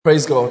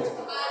Praise God.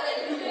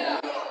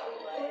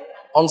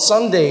 On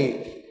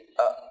Sunday,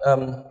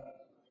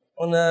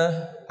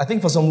 I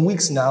think for some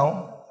weeks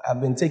now, I've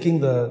been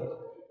taking the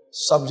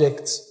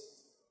subject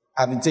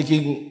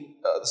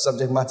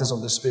matters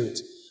of the Spirit.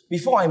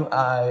 Before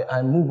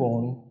I move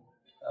on,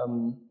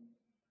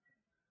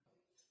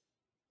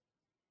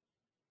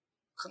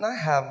 can I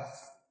have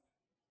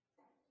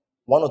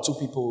one or two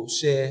people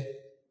share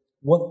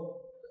what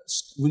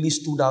really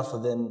stood out for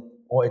them,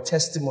 or a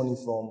testimony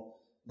from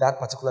that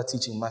particular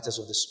teaching, Matters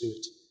of the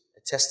Spirit?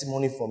 A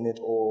testimony from it,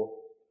 or,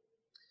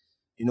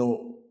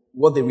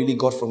 what they really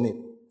got from it,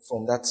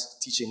 from that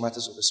teaching,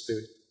 Matters of the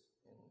Spirit.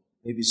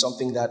 Maybe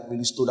something that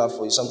really stood out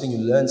for you, something you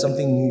learned,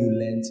 something new you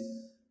learned,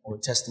 or a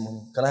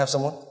testimony. Can I have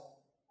someone?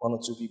 One or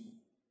two people.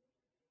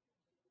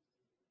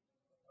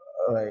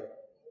 All right.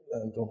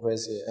 Don't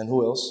press here. And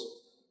who else?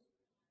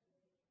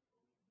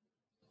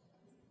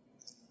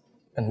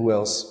 And who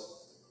else?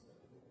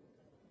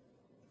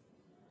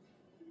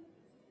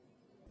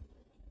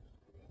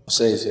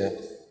 Say it here.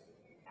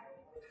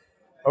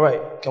 All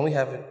right. Can we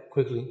have it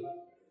quickly?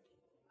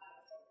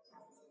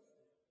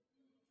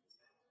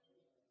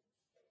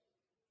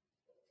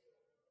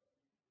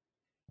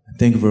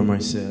 Thank you very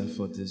much, sir,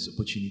 for this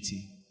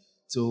opportunity.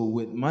 So,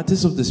 with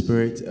Matters of the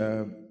Spirit,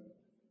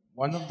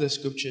 one of the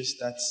scriptures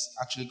that's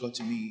actually got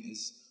to me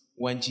is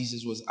when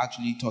Jesus was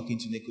actually talking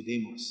to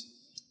Nicodemus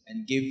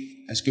and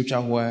gave a scripture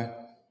where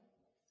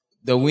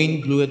the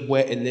wind blew it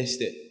where it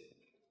listed.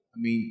 I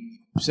mean,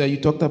 sir, you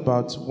talked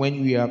about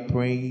when we are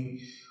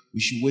praying, we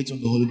should wait on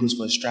the Holy Ghost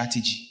for a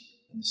strategy.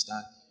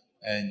 Understand?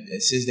 And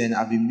it says then,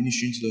 I've been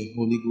ministering to the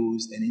Holy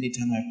Ghost, and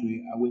anytime I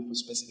pray, I wait for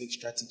specific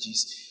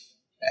strategies.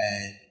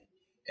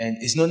 And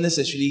it's not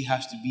necessarily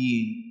has to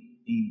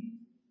be in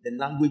the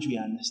language we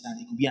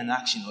understand. It could be an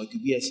action, or it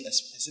could be a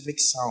specific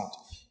sound.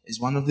 It's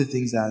one of the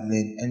things that I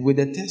learned. And with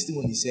the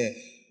testimony, sir,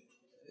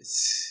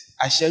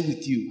 I shared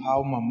with you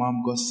how my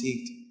mom got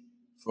saved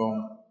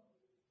from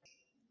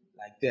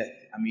like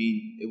that. I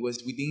mean, it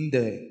was within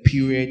the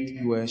period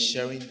we were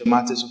sharing the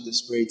Matters of the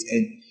Spirit.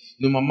 And,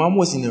 my mom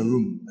was in a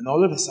room, and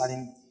all of a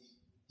sudden,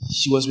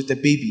 she was with a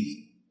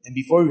baby. And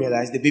before we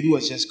realized, the baby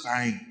was just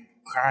crying.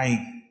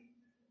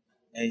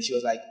 And she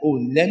was like, oh,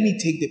 let me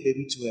take the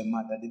baby to her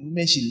mother. The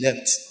moment she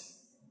left,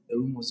 the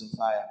room was on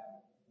fire.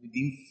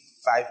 Within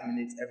 5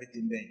 minutes,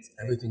 everything burnt.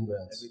 Everything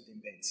burnt.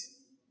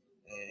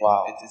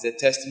 Wow. It's a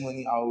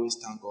testimony. I always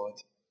thank God.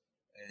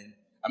 And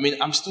I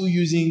mean, I'm still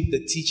using the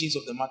teachings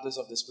of the Matters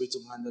of the Spirit to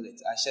handle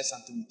it. I share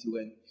something with you,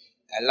 and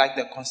I like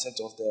the concept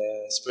of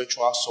the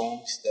spiritual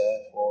songs,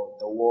 for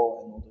the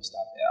war and all those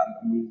stuff.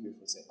 I'm really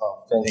grateful, sir.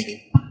 Oh, thank you.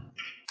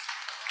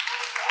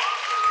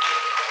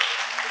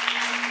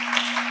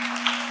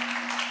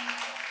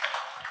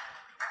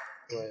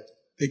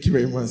 Thank you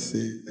very much, sir.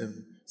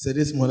 So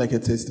this is more like a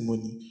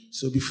testimony.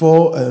 So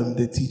before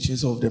the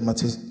teachings of the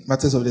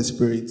matters of the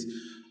Spirit,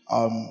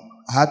 I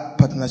had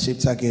partnership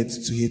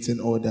targets to hit and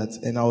all that,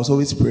 and I was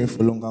always praying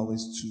for long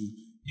hours to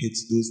hit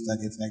those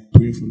targets, like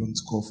praying for long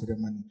to call for the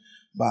money.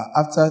 But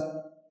after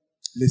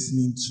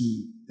listening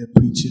to the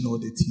preaching or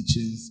the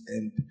teachings,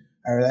 and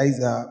I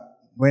realized that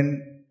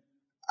when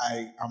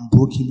I am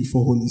broken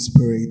before Holy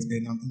Spirit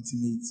and I'm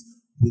intimate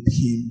with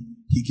Him,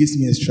 He gives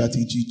me a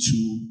strategy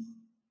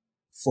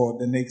for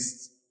the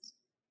next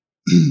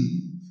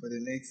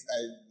I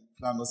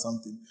plan or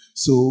something.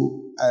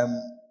 So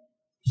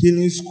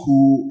Healing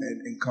School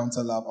and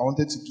Encounter Lab, I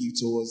wanted to give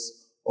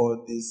towards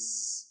all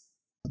these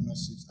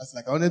partnerships.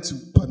 I wanted to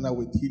partner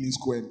with Healing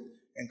School and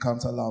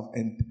Encounter Lab,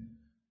 and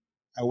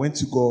I went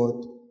to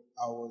God.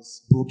 I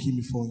was broken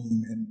before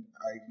Him, and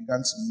I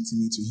began to be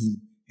intimate to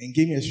Him, and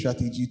gave me a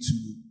strategy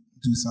to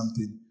do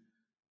something.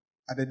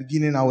 At the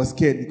beginning, I was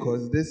scared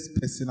because this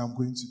person I'm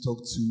going to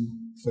talk to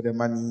for the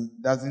money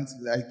doesn't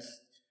like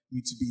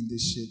me to be in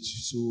this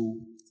church. So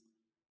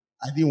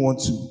I didn't want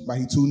to, but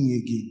he told me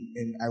again.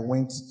 And I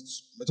went,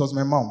 it was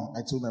my mom.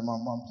 I told my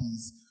mom, Mom,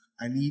 please,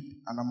 I need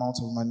an amount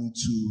of money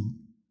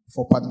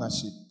for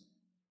partnership.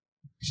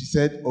 She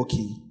said,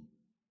 okay.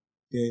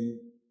 Then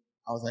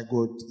I was like,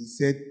 God, He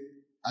said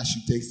I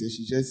should text her.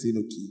 She just said,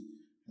 okay.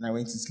 And I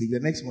went to sleep. The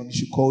next morning,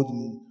 she called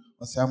me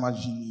and said, how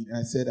much do you need? And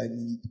I said, I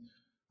need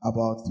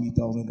about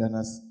 2,000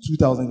 Ghana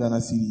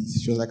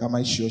cedis. She was like, am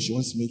I sure? She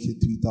wants to make it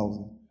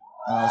 3,000.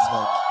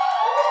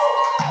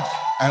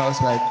 And I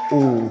was like,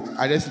 oh,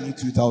 I just need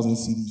 2,000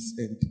 cedis.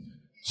 And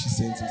she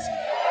sent it.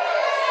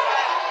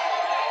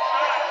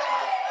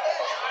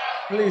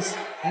 Please,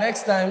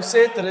 next time,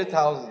 say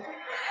 3,000.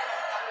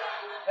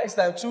 Next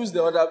time, choose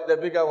the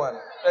bigger one.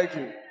 Thank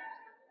you.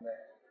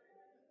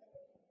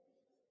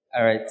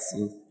 All right,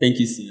 so thank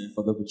you, sir,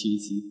 for the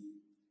opportunity.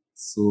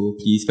 So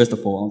please, first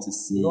of all, I want to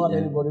say... You don't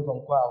have anybody from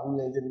choir who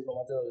learned anything from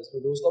Matters of the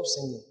Spirit. Don't stop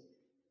singing.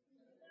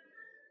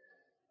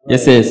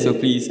 Yes, sir. So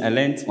please, I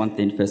learned one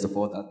thing, first of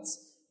all, that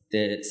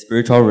the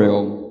spiritual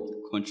realm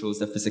controls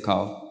the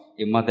physical.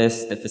 It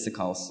mothers the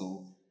physical.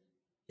 So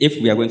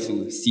if we are going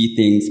to see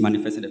things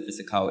manifest in the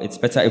physical, it's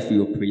better if we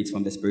operate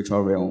from the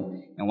spiritual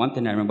realm. And one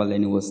thing I remember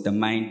learning was the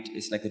mind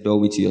is like a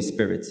doorway to your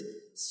spirit.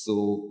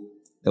 So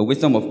the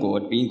wisdom of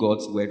God, being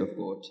God's word of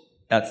God,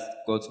 that's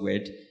God's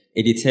word,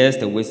 it deters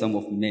the wisdom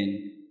of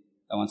men.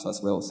 That one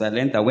as well. So I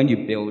learned that when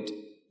you build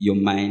your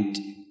mind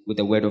with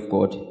the word of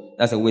God,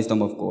 that's the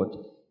wisdom of God,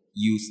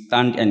 you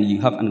stand and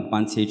you have an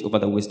advantage over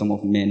the wisdom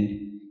of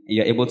men, and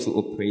you're able to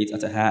operate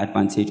at a higher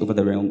advantage over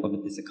the realm of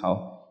the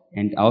physical.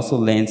 And I also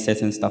learned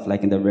certain stuff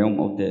like in the realm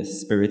of the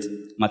spirit,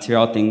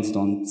 material things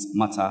don't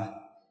matter.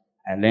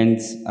 I learned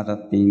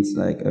other things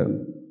like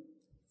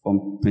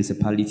from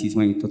principalities,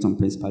 when you taught on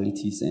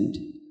principalities and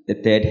the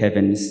third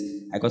heavens.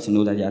 I got to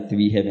know that there are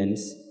 3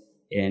 heavens.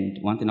 And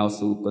one thing I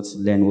also got to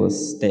learn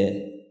was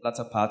the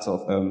latter part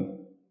of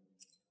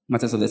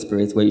Matters of the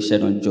Spirit, where you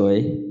shared on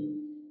joy.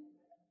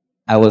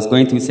 I was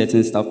going through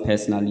certain stuff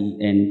personally,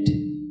 and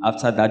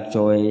after that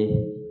joy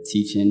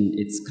teaching,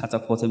 it's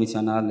catapulted me to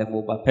another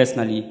level. But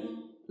personally,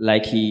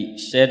 like he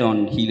shared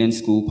on Healing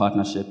School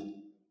Partnership,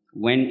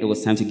 when it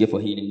was time to give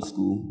for Healing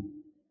School,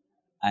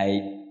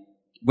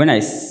 when I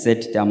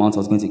said the amount I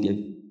was going to give,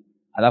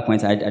 at that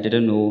point I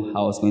didn't know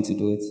how I was going to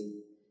do it.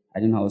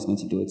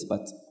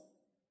 But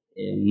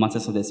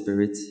Matters of the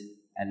Spirit,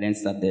 I learned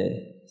that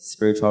the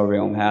spiritual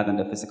realm higher than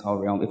the physical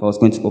realm, if I was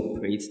going to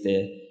operate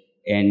there,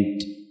 and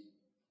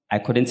I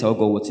couldn't tell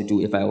God what to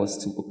do. If I was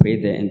to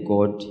operate there and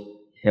God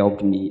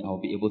helped me, I'll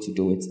be able to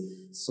do it.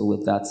 So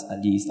with that,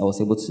 at least, I was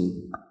able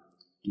to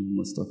do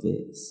most of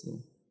it.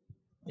 So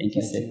thank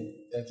you, sir.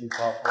 Thank you,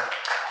 Papa.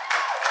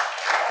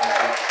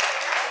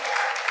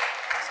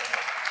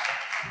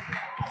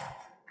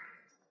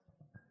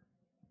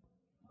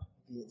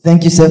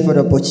 Thank you, sir, for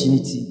the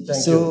opportunity.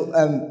 Thank you.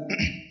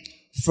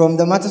 From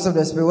the Matters of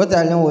the Spirit, what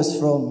I learned was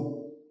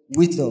from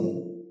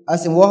wisdom.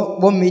 As in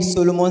what made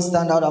Solomon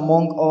stand out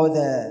among all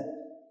the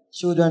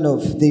children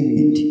of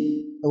David.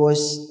 It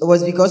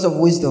was because of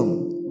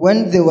wisdom.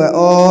 When they were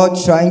all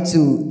trying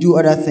to do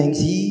other things,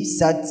 he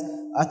sat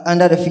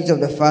under the feet of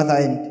the Father,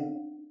 and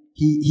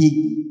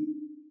he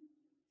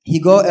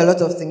got a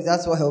lot of things.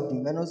 That's what helped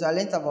him. And also I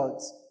learned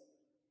about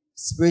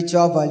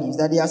spiritual values,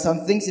 that there are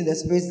some things in the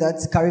spirit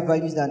that carry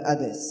values than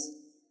others.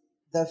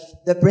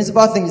 The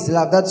principal thing is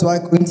love. That's why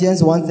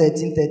Corinthians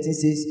 1:13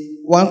 says,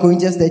 1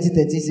 Corinthians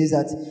 13:13 says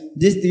that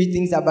these 3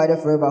 things abide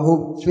forever: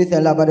 hope, faith,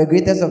 and love. But the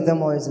greatest of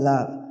them all is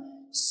love.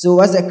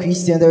 So as a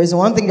Christian, there is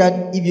one thing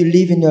that if you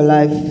live in your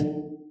life,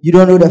 you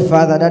don't know the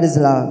Father, that is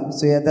love.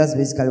 So yeah, that's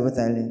basically what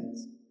I learned.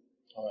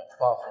 All right,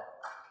 powerful.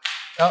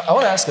 Now, I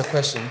want to ask a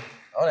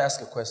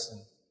question.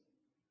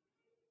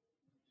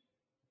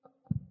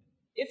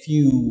 If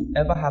you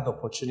ever had the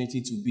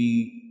opportunity to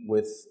be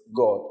with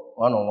God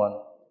one-on-one,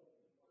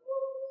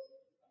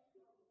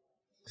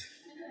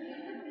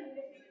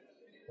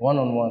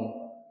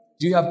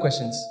 do you have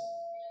questions?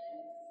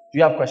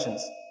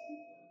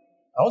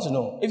 I want to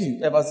know, if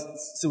you ever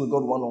sit with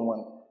God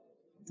one-on-one,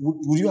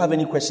 would you have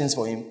any questions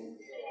for him?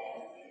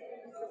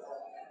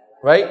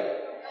 Right?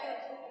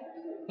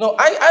 No,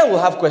 I will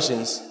have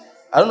questions.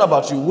 I don't know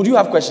about you. Would you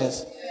have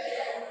questions?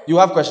 You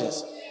have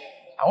questions?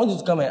 I want you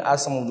to come and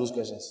ask some of those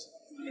questions.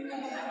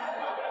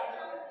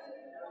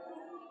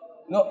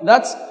 No,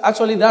 that's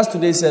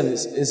today's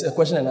service. It's a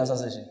question and answer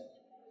session.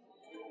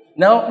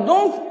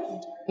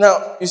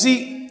 Now, you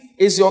see,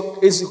 it's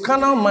your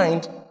carnal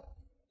mind.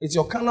 It's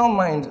your carnal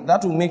mind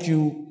that will make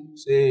you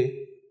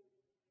say,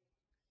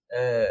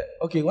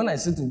 okay, when I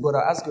sit with God,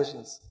 I ask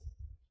questions.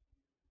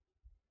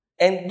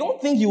 And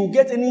don't think you will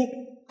get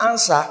any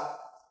answer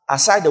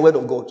aside the word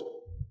of God.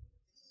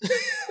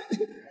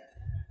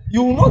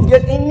 You will not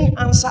get any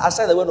answer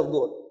aside the word of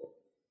God.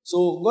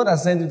 So God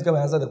has sent you to come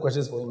and answer the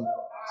questions for him.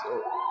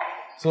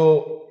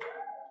 So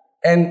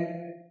and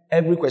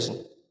every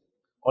question,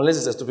 unless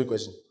it's a stupid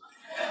question.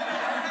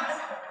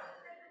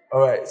 All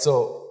right,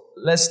 so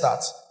let's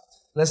start.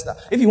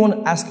 If you want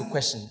to ask a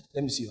question,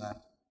 let me see your hand.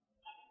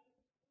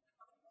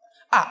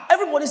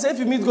 Everybody say if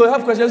you meet God, you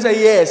have questions,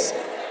 say yes.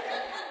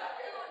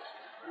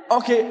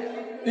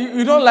 Okay,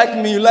 you don't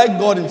like me, you like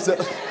God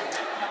himself.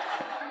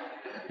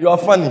 You are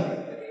funny.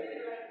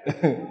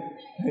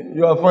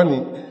 You are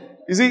funny.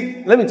 You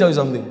see, let me tell you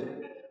something.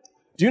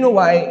 Do you know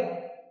why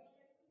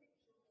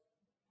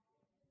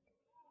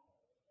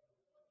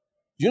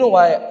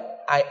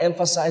I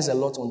emphasize a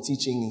lot on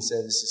teaching in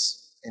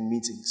services and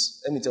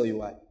meetings? Let me tell you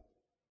why.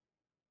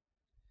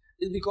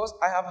 It's because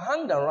I have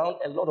hung around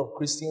a lot of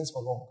Christians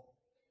for long.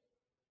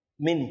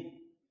 Many.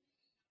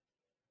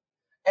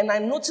 And I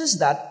noticed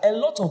that a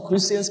lot of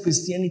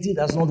Christianity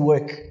does not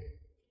work.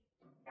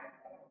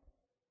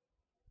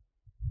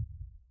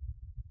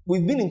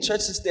 We've been in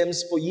church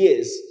systems for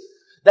years.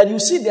 That you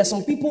see there are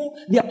some people,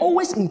 they are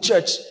always in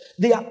church.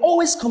 They are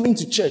always coming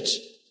to church.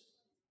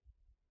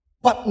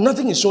 But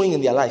nothing is showing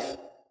in their life.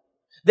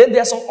 Then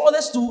there are some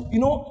others too,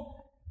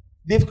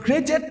 they've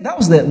created, that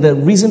was the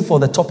reason for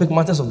the topic,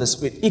 Matters of the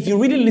Spirit. If you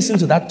really listen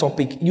to that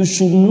topic, you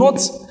should not,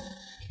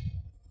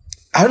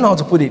 I don't know how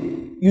to put it,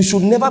 you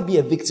should never be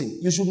a victim.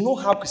 You should know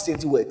how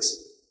Christianity works.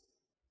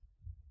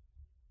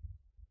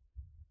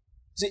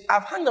 See,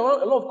 I've hung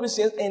around a lot of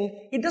Christians and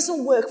it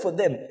doesn't work for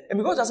them. And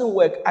because it doesn't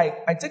work,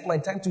 I take my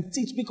time to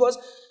teach, because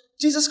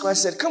Jesus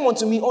Christ said, come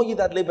unto me, all ye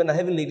that labor and are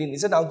heavy laden. He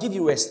said, I'll give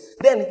you rest.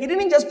 Then he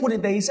didn't just put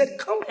it there. He said,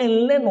 come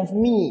and learn of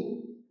me.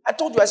 I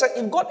told you, I said,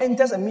 if God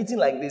enters a meeting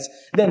like this,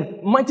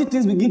 then mighty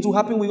things begin to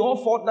happen. We all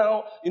fall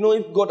down. You know,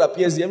 if God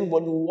appears,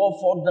 everybody will all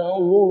fall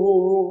down,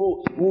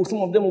 roll. Some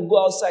of them will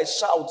go outside,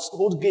 shout,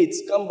 hold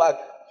gates, come back.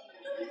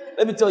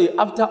 Let me tell you,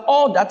 after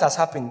all that has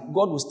happened,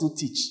 God will still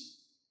teach.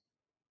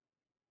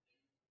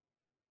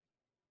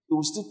 He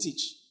will still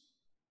teach.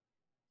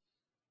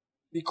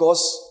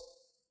 Because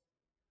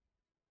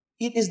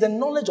it is the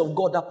knowledge of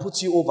God that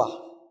puts you over.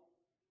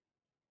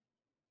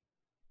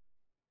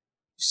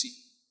 You see?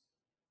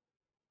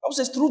 The Bible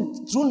says,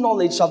 through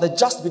knowledge shall the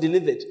just be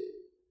delivered.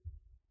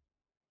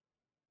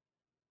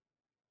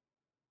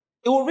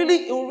 It will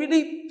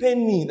really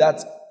pain me that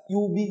you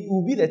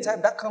will be the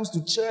type that comes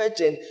to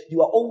church and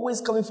you are always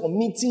coming for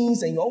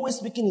meetings and you're always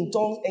speaking in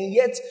tongues, and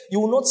yet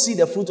you will not see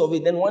the fruit of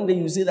it. Then one day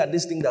you say that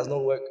this thing does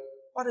not work.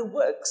 But it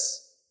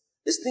works.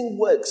 This thing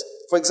works.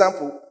 For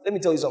example, let me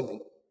tell you something.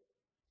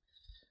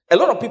 A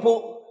lot of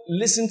people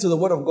listen to the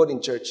word of God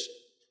in church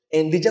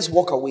and they just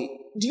walk away.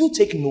 Do you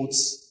take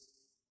notes?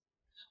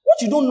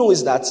 What you don't know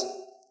is that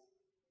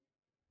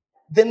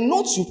the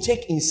notes you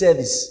take in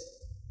service,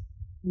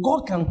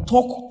 God can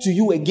talk to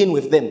you again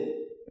with them.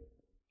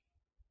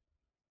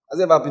 Has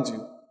that ever happened to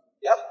you?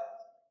 Yeah.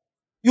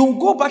 You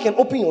go back and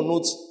open your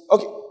notes.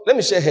 Okay, let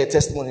me share her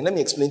testimony. Let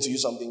me explain to you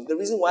something. The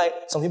reason why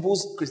some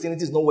people's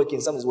Christianity is not working,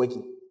 some is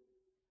working.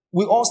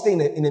 We all stay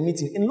in a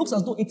meeting. It looks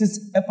as though it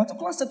is a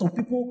particular set of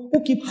people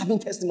who keep having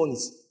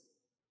testimonies.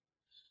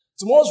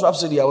 Tomorrow's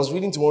Rhapsody, I was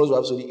reading Tomorrow's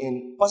Rhapsody,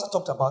 and Pastor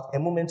talked about a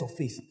moment of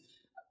faith.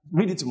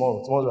 Read it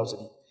tomorrow's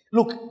Rhapsody.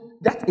 Look,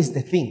 that is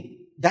the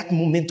thing. That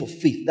moment of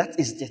faith, that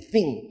is the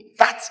thing.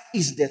 That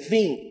is the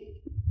thing.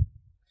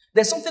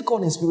 There's something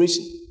called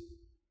inspiration.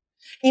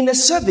 In a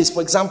service,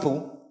 for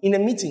example, in a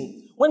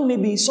meeting, when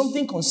maybe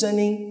something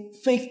concerning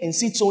faith and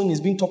seed sowing is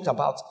being talked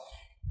about,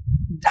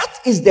 that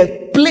is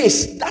the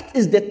place, that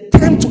is the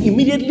time to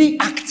immediately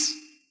act.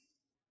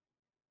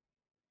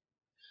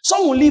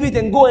 Some will leave it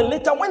and go, and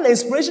later when the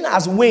inspiration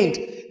has waned,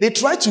 they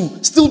try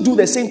to still do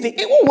the same thing.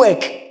 It won't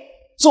work.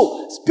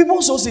 So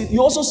people sow seed,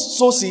 you also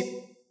sow seed.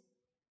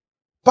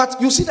 But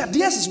you see that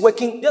theirs is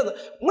working.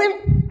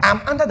 When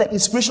I'm under the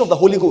inspiration of the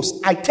Holy Ghost,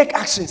 I take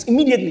actions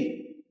immediately.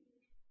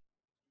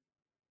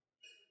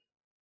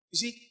 You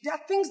see, there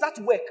are things that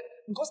work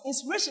because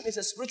inspiration is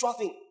a spiritual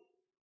thing.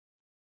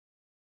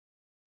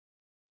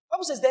 The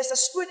Bible says there's a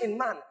spirit in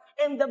man,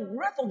 and the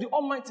breath of the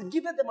Almighty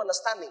giveth them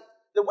understanding.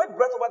 The word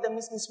breath over them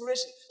means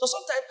inspiration. So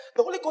sometimes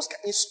the Holy Ghost can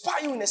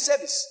inspire you in a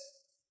service.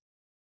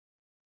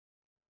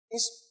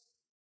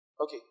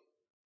 Okay.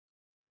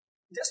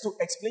 Just to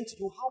explain to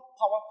you how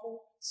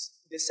powerful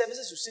the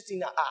services you sit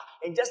in are,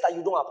 and just that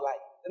you don't apply.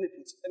 Let me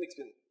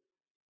explain.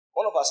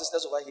 One of our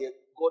sisters over here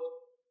got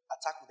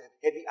attacked with a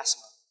heavy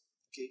asthma.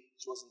 Okay,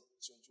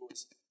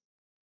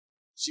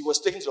 she was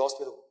taken to the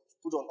hospital,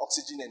 put on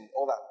oxygen and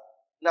all that.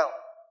 Now,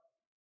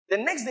 the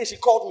next day she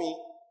called me.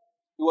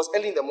 It was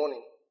early in the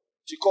morning.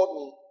 She called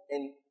me,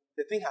 and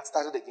the thing had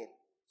started again.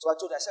 So I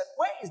told her, I said,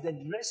 where is the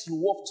dress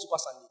you wore for Super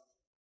Sunday?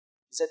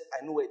 He said,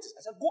 I know where it is.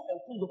 I said, go and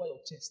pull it over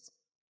your chest.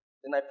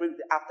 Then I prayed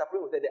with her. After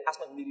praying with her, the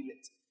asthma immediately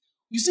left.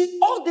 You see,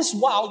 all this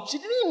while, she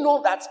didn't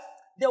know that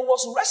there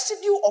was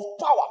residue of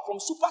power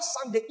from Super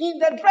Sunday in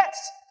the dress.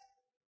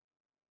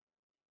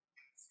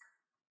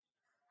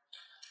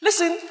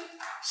 Listen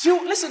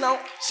now.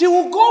 She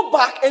will go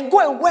back and go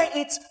and wear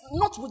it,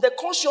 not with the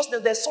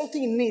consciousness there's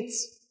something in it.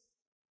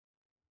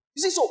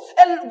 You see, so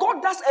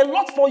God does a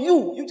lot for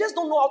you. You just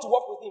don't know how to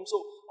walk with Him. So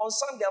on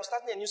Sunday, I'm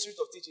starting a new series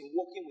of teaching,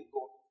 Walking with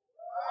God.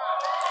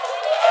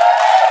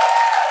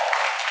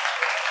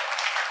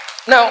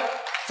 Now,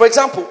 for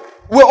example,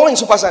 we're all in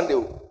Super Sunday.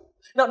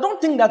 Now, don't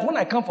think that when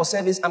I come for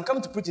service, I'm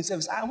coming to preach in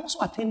service. I'm also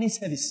attending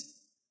service.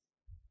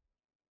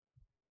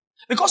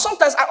 Because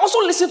sometimes I also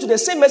listen to the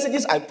same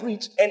messages I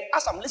preach, and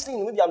as I'm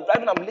listening, maybe I'm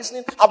driving, I'm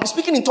listening, I'll be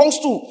speaking in tongues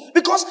too.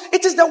 Because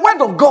it is the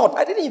word of God.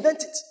 I didn't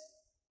invent it.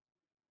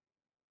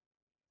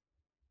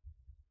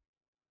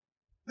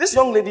 This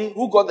young lady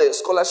who got the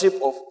scholarship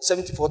of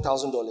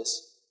 $74,000,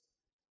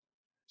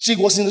 she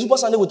was in the Super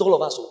Sunday with all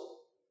of us.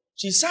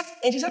 She sat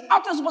and she said,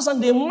 after Super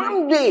Sunday,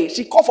 Monday,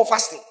 she called for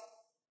fasting.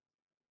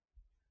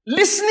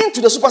 Listening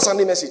to the Super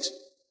Sunday message.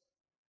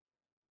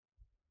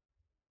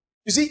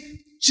 You see,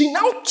 she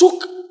now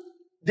took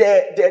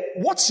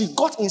what she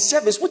got in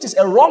service, which is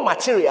a raw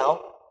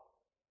material.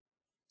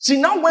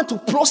 She now went to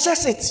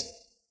process it.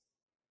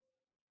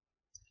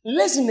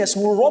 Laziness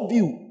will rob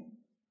you.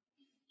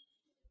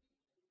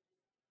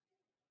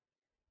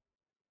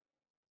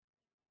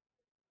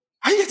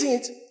 Are you getting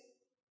it?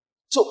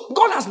 So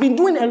God has been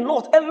doing a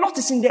lot. A lot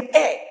is in the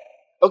air.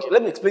 Okay,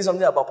 let me explain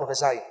something about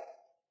prophesying.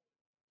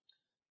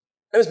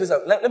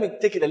 Let me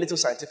take it a little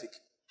scientific.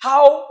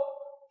 How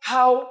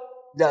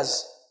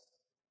does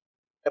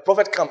a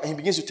prophet come and he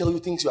begins to tell you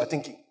things you are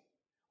thinking?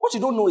 What you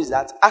don't know is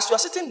that as you are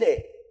sitting there,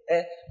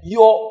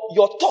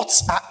 your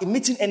thoughts are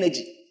emitting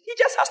energy. He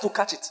just has to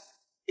catch it.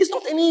 It's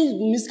not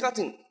any mystical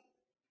thing.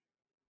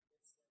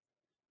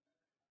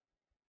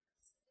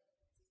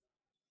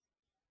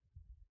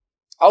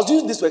 I was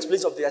using this to explain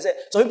something. I said,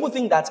 some people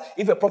think that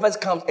if a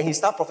prophet comes and he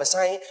starts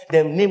prophesying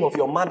the name of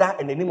your mother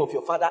and the name of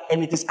your father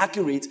and it is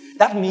accurate,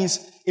 that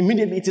means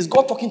immediately it is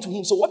God talking to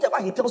him. So whatever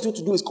he tells you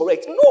to do is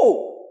correct.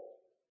 No.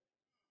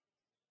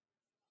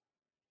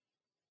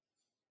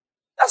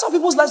 That's how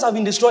people's lives have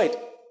been destroyed.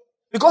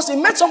 Because he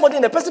met somebody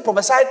and the person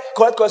prophesied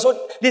correct.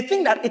 So they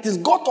think that it is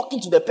God talking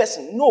to the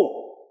person.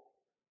 No.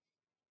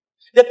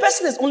 The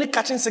person is only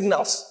catching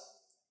signals.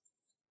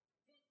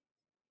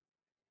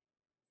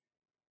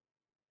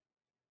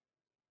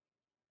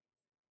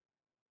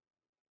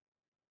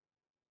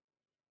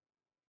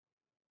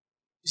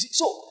 You see,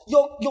 so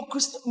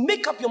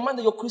make up your mind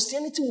that your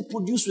Christianity will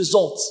produce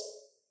results.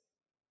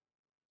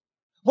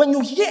 When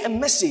you hear a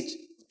message,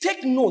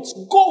 take notes,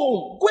 go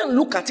home, go and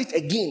look at it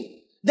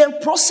again, then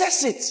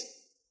process it.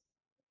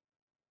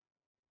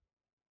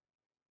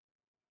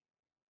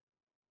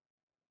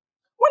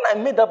 When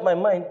I made up my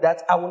mind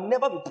that I will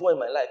never be poor in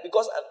my life,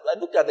 because I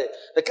looked at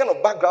the kind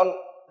of background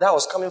that I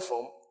was coming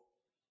from.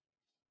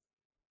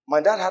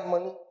 My dad had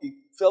money, he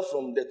fell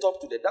from the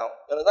top to the down.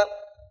 You understand?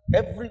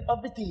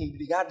 Everything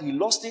he had, he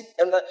lost it.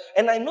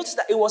 And I noticed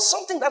that it was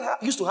something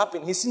that used to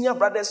happen. His senior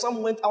brothers,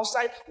 some went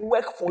outside,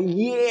 worked for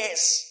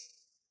years.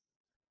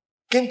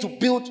 Came to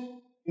build,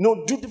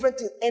 do different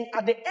things. And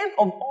at the end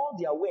of all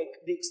their work,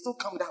 they still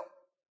come down.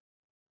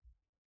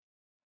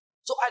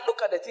 So I look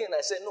at the thing and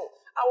I say, no,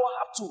 I will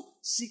have to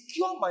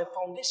secure my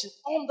foundation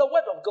on the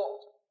word of God.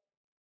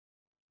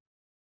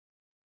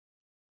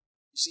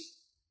 You see?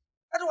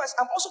 Otherwise,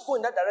 I'm also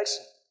going that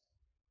direction.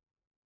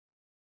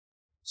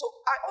 So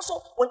I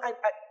also, when I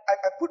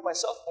put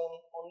myself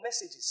on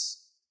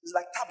messages, it's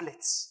like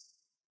tablets.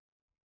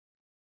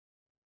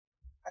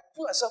 I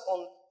put myself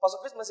on Pastor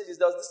Chris' messages.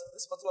 There was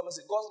this particular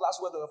message, God's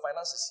last word on your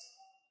finances.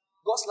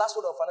 God's last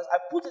word on finances. I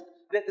put it,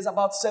 there's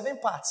about 7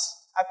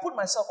 parts. I put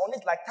myself on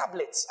it like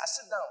tablets. I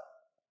sit down.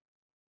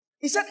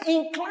 He said,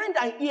 incline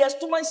thy ears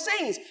to my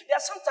sayings. There are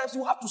sometimes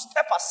you have to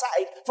step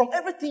aside from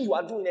everything you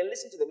are doing and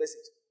listen to the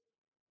message.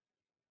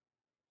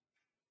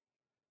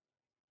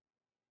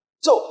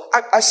 So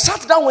I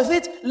sat down with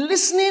it,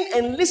 listening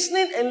and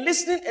listening and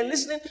listening and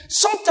listening.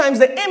 Sometimes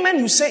the amen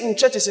you say in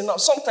church is enough.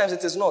 Sometimes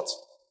it is not.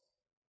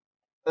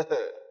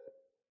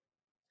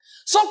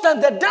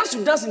 Sometimes the dance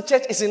you dance in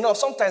church is enough.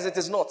 Sometimes it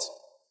is not.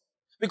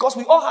 Because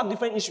we all have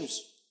different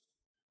issues.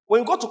 When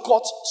you go to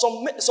court,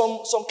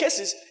 some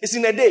cases, it's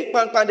in a day.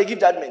 They give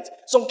judgment.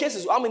 Some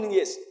cases, how many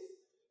years?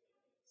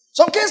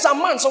 Some cases are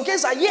months. Some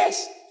cases are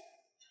years.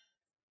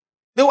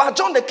 They will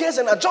adjourn the case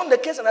and adjourn the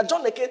case and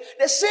adjourn the case.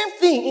 The same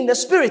thing in the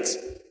spirit.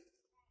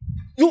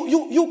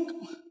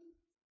 You.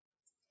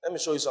 Let me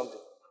show you something.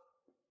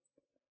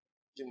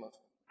 Give me.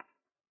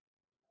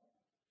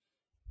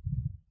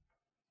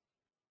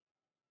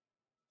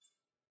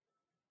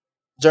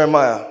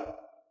 Jeremiah.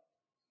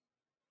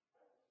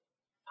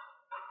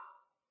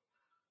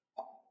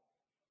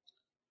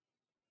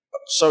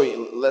 Sorry,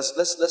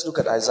 let's look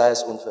at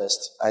Isaiah's own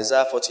first.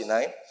 Isaiah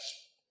 49.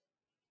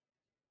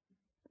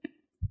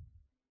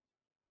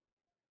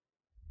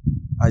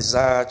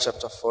 Isaiah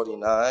chapter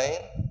 49.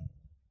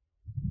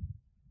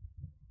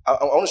 I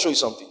want to show you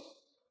something.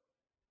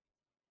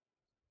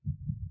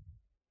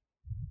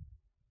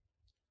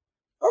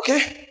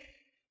 Okay.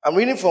 I'm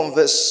reading from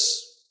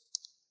verse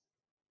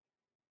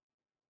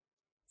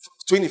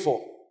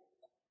 24.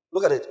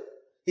 Look at it.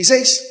 He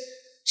says,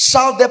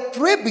 shall the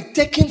prey be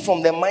taken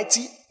from the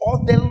mighty, or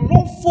the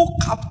lawful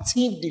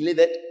captive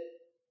delivered?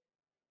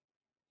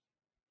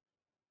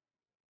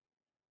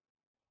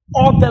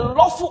 Or the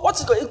lawful,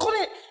 what's it called? It's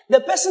calling the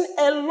person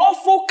a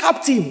lawful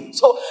captive.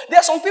 So there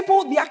are some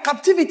people, their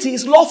captivity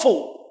is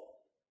lawful.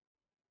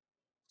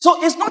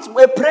 So it's not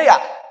a prayer.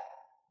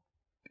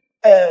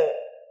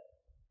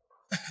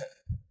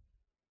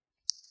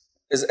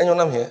 Is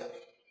anyone here?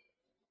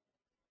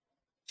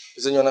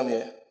 Is anyone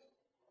here?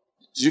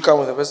 Did you come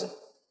with a person?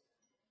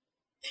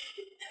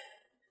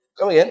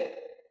 Come again?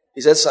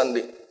 He said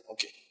Sunday.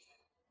 Okay.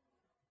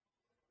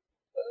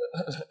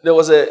 There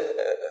was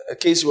a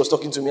case he was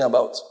talking to me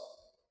about.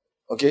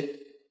 Okay?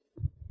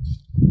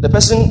 The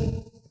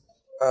person,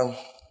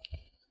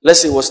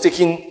 let's say, was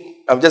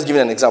taking, I'm just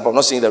giving an example, I'm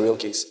not saying the real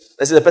case.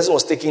 Let's say the person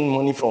was taking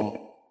money from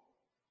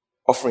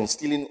offering,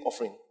 stealing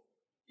offering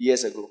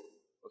years ago.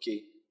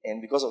 Okay?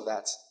 And because of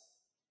that,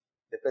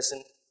 the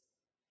person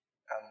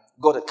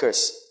got a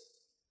curse.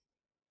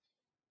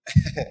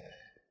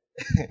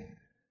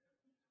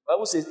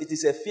 Bible says it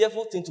is a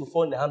fearful thing to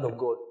fall in the hand of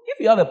God. If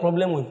you have a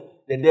problem with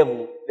the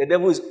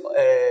devil is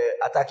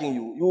attacking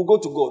you, you will go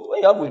to God.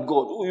 When you have with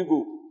God, who will you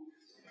go?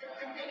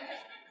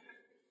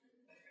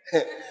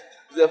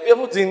 It's a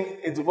fearful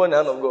thing to fall in the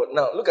hand of God.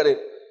 Now, look at it.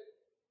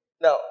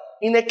 Now,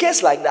 in a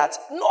case like that,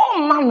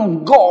 no man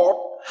of God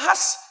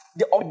has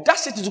the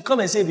audacity to come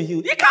and say be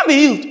healed. He can't be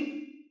healed.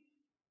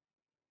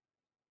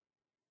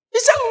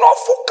 He's a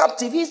lawful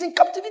captive. He's in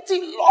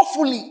captivity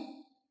lawfully.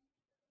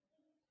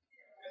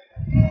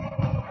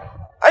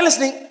 Are you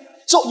listening?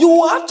 So you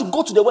will have to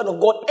go to the word of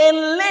God and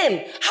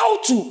learn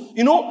how to,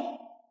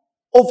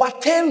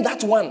 overturn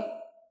that one.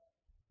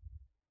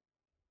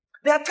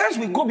 There are times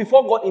we go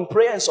before God in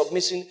prayer and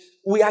submission,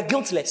 we are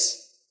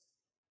guiltless.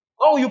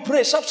 Oh, you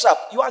pray, sharp,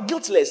 you are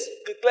guiltless.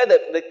 Clear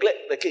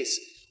the case.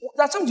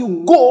 There are times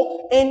you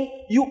go and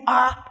you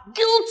are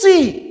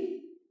guilty.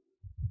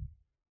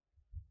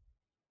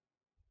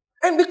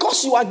 And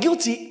because you are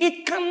guilty,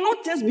 it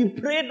cannot just be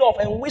prayed off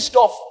and wished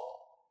off.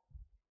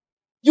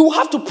 You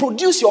have to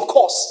produce your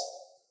cause.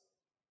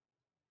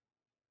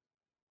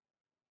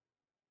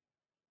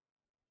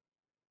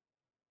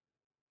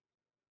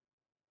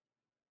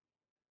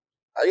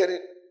 I get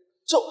it.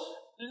 So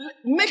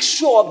make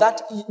sure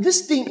that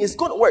this thing is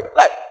going to work.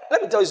 Like,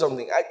 let me tell you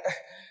something. I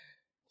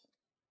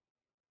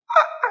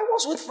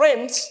was with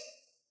friends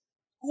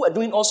who were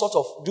doing all sorts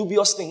of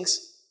dubious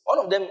things. One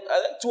of them,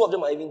 two of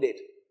them are even dead.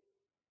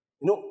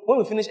 You know, when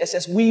we finished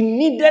SS, we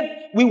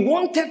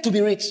wanted to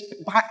be rich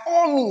by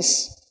all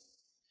means.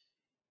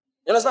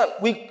 You understand?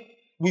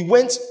 We've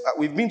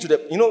been to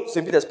the,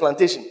 St. Peter's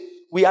plantation.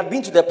 We had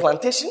been to the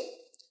plantation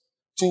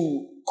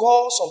to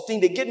call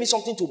something. They gave me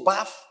something to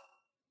bath.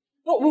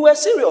 No, we were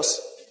serious.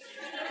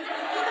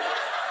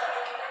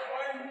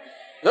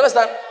 You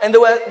understand? And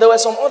there were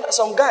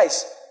some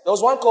guys. There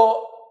was one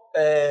called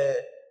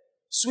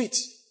Sweet.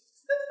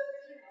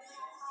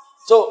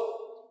 So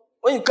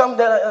when you come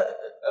there,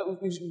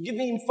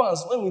 giving him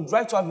funds. When we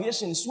drive to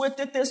aviation,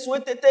 sweatete.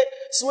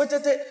 You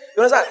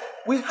understand?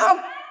 We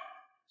have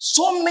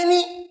so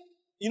many,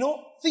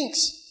 things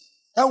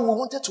that we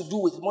wanted to do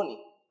with money.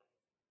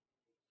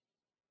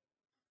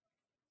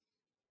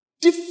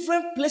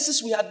 Different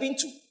places we had been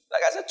to.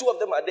 Like I said, two of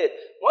them are dead.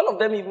 One of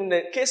them, even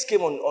the case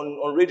came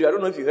on radio. I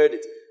don't know if you heard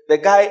it. The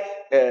guy,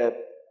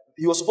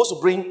 he was supposed to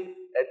bring,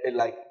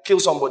 kill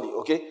somebody,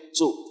 okay?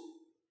 So,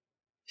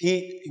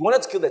 he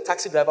wanted to kill the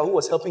taxi driver who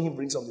was helping him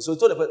bring something. So, he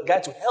told the guy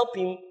to help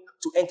him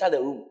to enter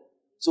the room.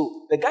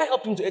 So, the guy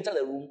helped him to enter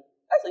the room.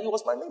 I said, he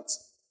was my mate.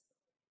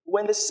 We were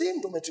in the same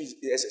dormitory,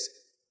 the SS.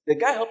 The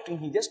guy helped him.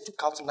 He just took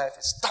out a knife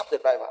and stabbed the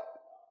driver.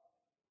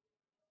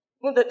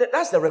 No,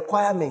 that's the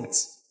requirement.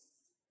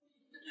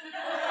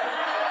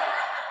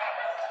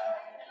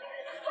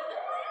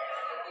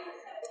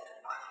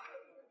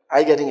 Are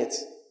you getting it?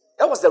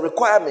 That was the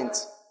requirement.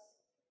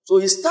 So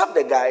he stabbed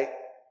the guy.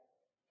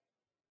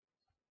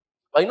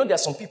 But there are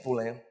some people,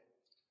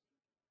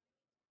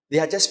 they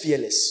are just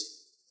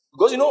fearless.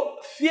 Because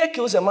fear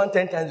kills a man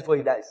 10 times before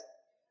he dies.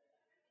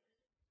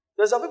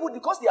 There's some people,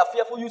 because they are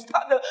fearful, you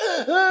start the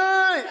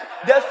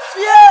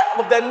fear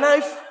of the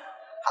knife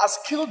has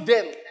killed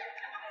them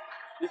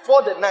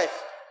before the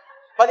knife.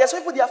 But there are some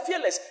people, they are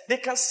fearless. They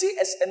can see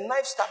as a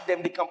knife stab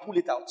them, they can pull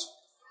it out.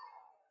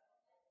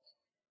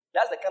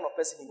 That's the kind of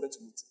person he went to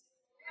meet.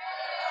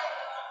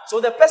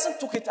 So the person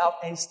took it out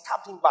and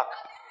stabbed him back.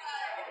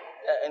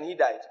 And he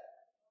died.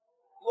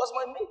 He was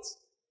my mate.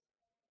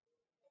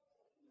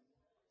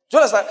 Do you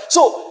understand?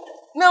 So,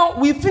 now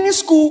we finished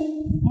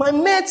school. My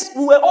mates,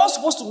 we were all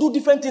supposed to do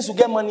different things to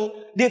get money.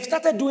 They've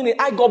started doing it.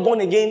 I got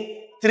born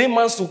again 3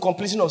 months to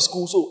completion of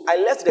school. So, I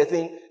left the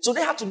thing. So,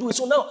 they had to do it.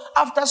 So, now,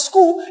 after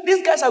school,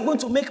 these guys are going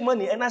to make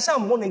money. And I say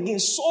I'm born again.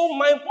 So,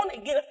 my born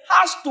again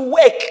has to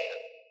work.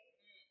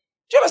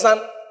 Do you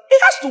understand?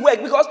 It has to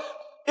work because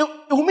it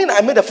will mean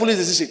I made a foolish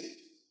decision.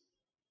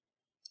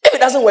 If it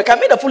doesn't work, I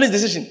made a foolish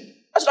decision.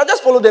 I should have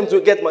just followed them to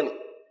get money.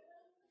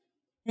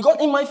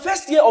 Because in my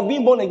first year of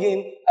being born again,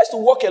 I used to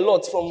walk a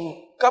lot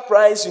from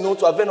Caprice, to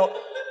Aveno.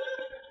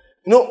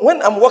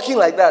 When I'm walking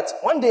like that,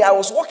 one day I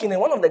was walking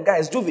and one of the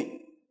guys, Juvie,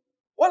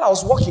 while I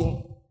was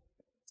walking,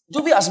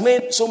 Juvie has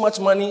made so much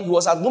money. He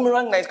was at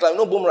Boomerang nightclub.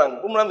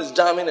 Boomerang. Boomerang is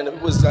jamming and the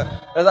people is jamming.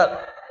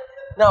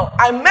 Now,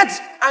 I met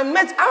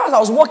as I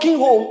was walking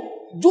home,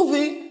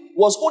 Juvie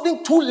was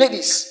holding 2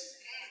 ladies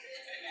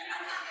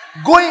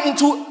going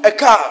into a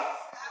car.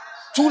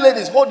 2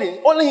 ladies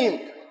holding, only him.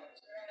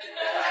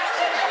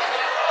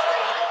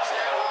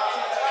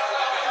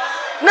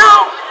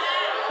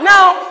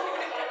 Now,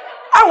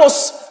 I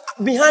was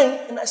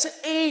behind and I said,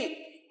 hey,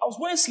 I was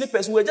wearing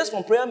slippers. We were just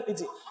from prayer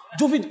meeting.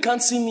 Juvie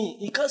can't see me.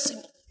 He can't see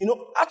me.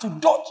 I had to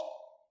dodge.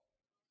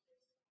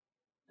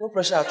 No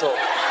pressure at all.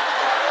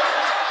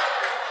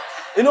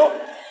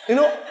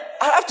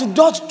 I have to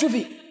dodge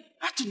Juvie.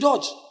 I had to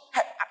dodge.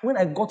 When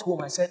I got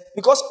home, I said,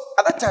 because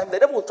at that time, the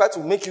devil will try to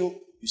make you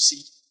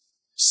see.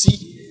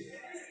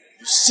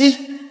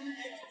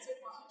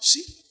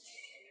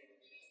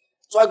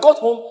 So I got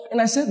home and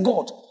I said,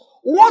 God,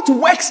 what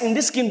works in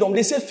this kingdom?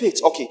 They say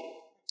faith. Okay.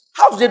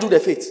 How do they do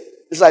the faith?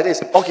 It's like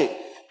this. Okay.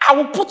 I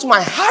will put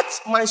my heart,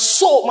 my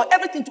soul, my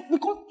everything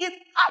because it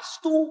has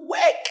to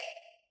work.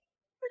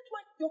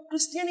 Your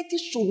Christianity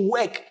should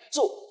work.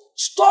 So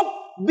stop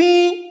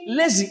being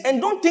lazy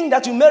and don't think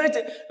that you merit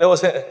it. There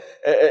was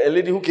a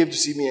lady who came to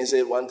see me and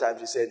said one time,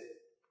 she said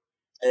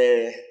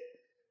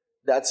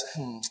that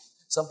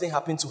something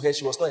happened to her.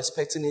 She was not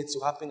expecting it to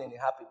happen and it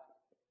happened.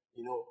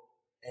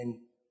 And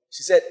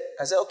she said,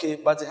 I said, okay,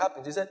 but it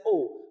happened. She said,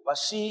 oh, but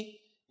she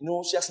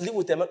has lived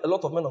with a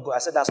lot of men of God. I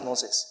said, that's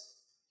nonsense.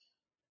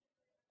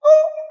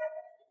 Oh,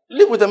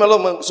 live with a lot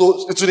of men,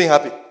 so it shouldn't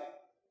happen.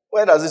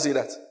 Where does it say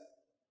that?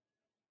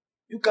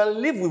 You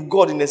can live with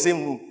God in the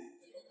same room.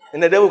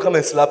 And the devil will come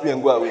and slap you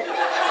and go away.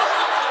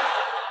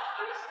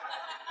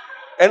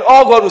 And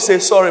all God will say,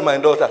 sorry, my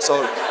daughter,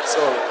 sorry.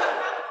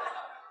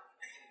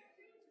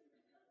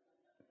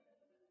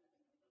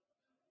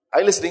 Are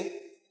you listening?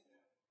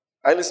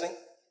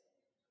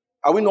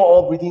 Are we not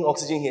all breathing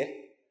oxygen here?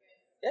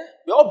 Yeah?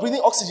 We're all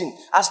breathing oxygen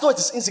as though it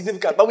is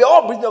insignificant, but we're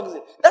all breathing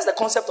oxygen. That's the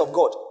concept of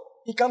God.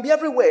 He can be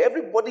everywhere.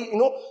 Everybody,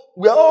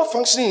 we are all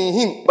functioning in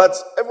Him, but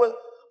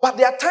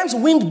there are times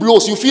wind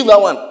blows, you feel that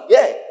one.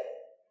 Yeah.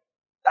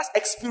 That's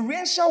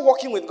experiential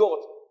walking with God.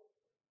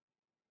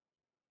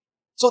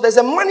 So there's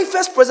a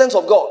manifest presence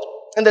of God,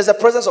 and there's a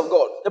presence of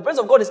God. The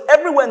presence of God is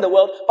everywhere in the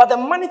world, but the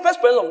manifest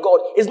presence of God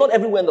is not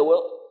everywhere in the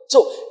world.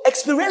 So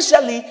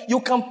experientially, you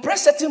can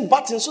press certain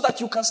buttons so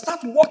that you can start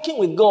walking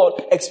with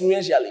God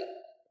experientially.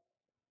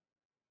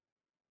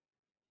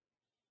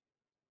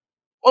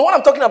 And what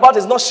I'm talking about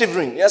is not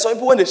shivering. Yeah, some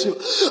people when they shiver,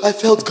 I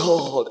felt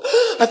God,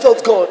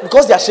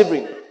 because they are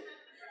shivering.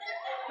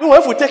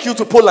 If we take you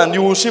to Poland,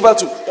 you will shiver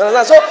too.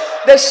 So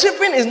the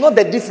shivering is not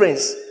the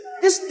difference.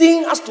 This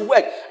thing has to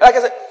work. Like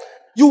I said,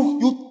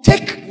 you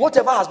take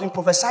whatever has been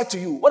prophesied to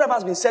you, whatever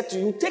has been said to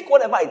you, take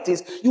whatever it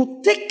is,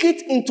 you take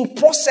it into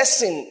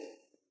processing.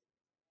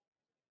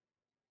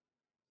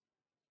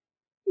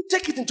 You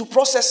take it into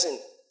processing.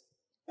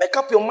 Make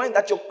up your mind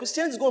that your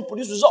Christianity is going to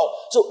produce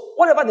results. So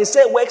whatever they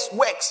say works.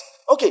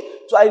 Okay,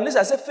 so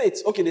I said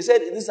faith. Okay, they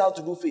said this is how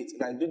to do faith.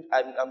 And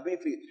I'm doing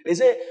faith. They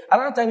say,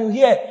 another time you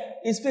hear,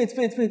 it's faith.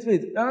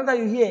 Another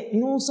time you hear,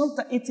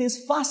 sometimes it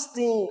is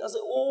fasting. I say,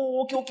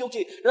 oh,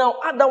 okay. Now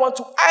add that one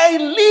to, I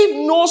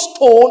leave no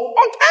stone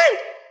unturned.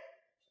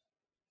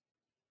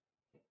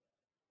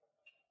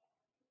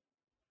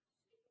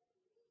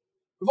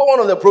 Before one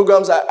of the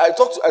programs, I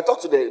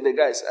talked to the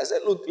guys. I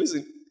said, look,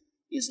 listen,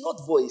 it's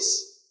not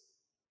voice.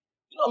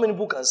 You know how many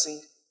people can sing?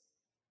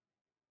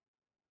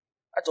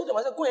 I told them,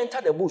 I said, go and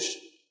enter the bush.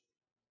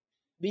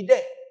 Be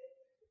there.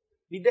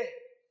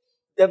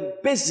 The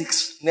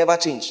basics never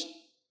change.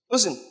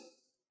 Listen,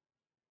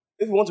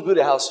 if you want to build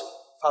a house,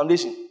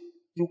 foundation,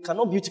 you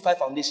cannot beautify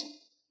foundation.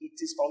 It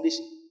is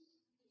foundation.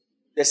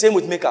 The same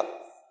with makeup.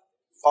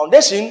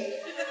 Foundation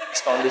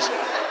is foundation.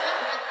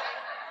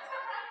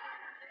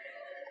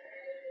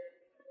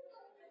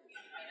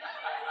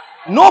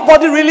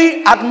 Nobody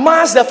really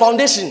admires the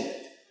foundation.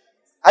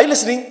 Are you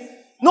listening?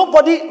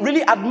 Nobody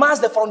really admires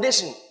the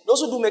foundation.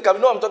 Those who do makeup,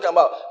 you know what I'm talking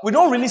about. We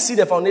don't really see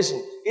the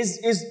foundation.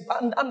 It's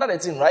under the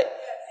thing, right?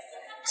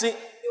 See,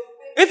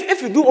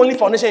 if you do only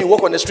foundation and you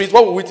walk on the street,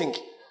 what will we think?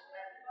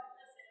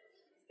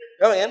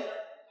 Come again?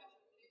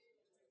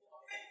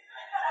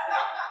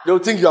 They'll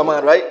think you are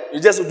mad, right? You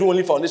just do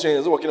only foundation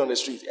and you're walking on the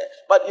street. Yeah?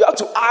 But you have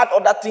to add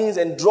other things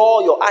and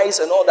draw your eyes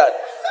and all that.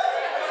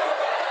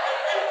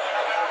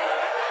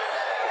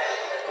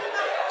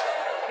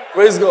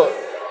 Praise God.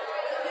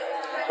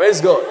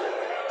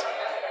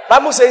 The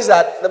Bible says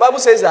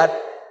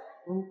that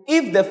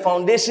if the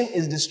foundation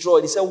is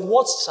destroyed, he said,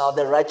 what shall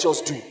the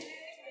righteous do?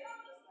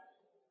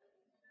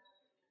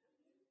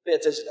 Pay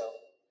attention now.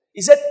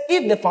 He said,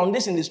 if the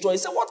foundation is destroyed, he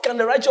said, what can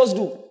the righteous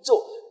do?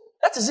 So,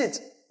 that is it.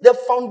 The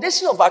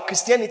foundation of our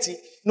Christianity,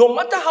 no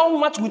matter how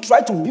much we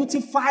try to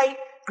beautify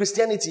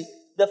Christianity,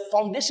 the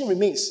foundation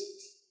remains.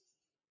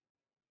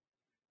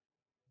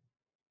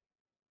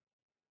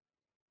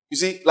 You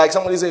see, like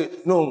somebody say,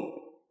 no,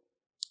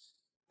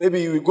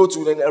 maybe we go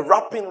to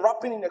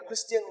rapping in a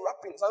Christian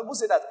rapping. Some people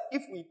say that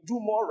if we do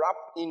more rap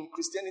in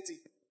Christianity,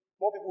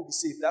 more people will be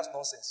saved. That's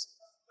nonsense.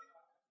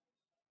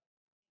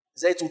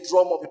 Say to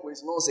draw more people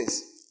is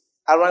nonsense.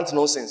 Arrant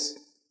nonsense.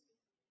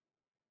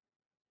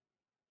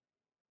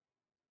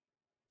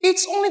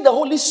 It's only the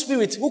Holy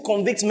Spirit who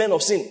convicts men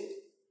of sin. It's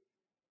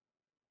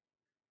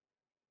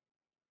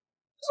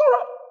not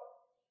rap.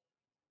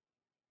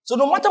 So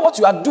no matter what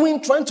you are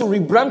doing, trying to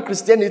rebrand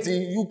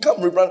Christianity, you can't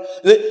rebrand.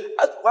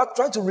 We're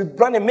trying to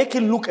rebrand and make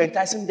it look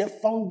enticing. The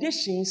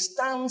foundation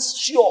stands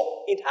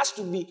sure. It has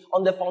to be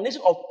on the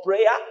foundation of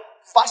prayer,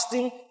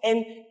 fasting,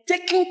 and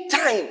taking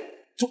time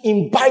to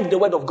imbibe the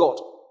word of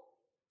God.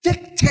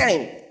 Take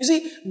time. You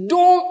see,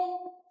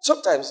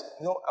 sometimes,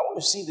 I want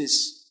to see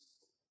this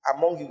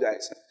among you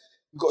guys.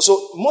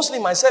 So mostly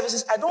in my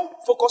services, I don't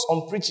focus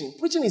on preaching.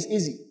 Preaching is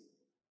easy.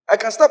 I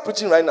can start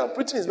preaching right now.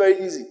 Preaching is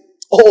very easy.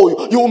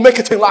 Oh, you will make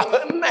it laugh.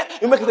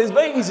 You make it's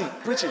very easy.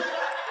 Preaching.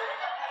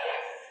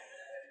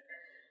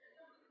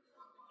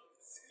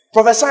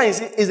 Prophesying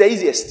is the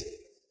easiest.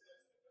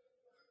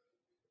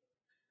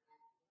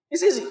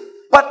 It's easy.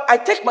 But I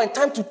take my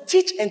time to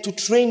teach and to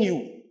train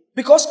you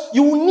because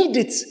you will need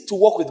it to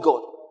walk with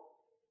God.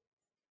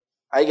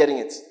 Are you getting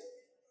it?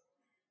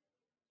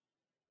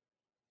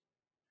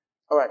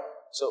 All right.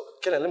 So,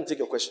 Kenneth, let me take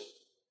your question.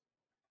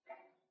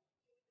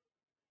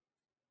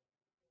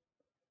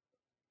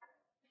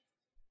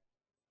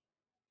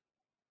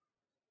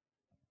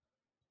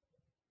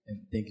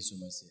 Thank you so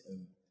much.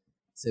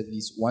 So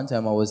please, one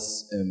time I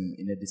was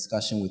in a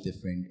discussion with a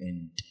friend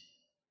and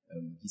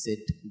he said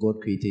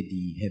God created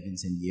the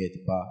heavens and the earth,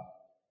 but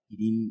he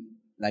didn't,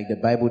 like the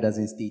Bible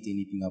doesn't state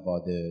anything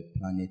about the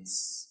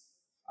planets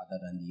other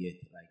than the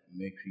earth, like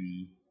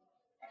Mercury,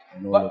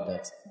 and all of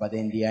that. But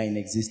then they are in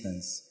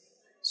existence.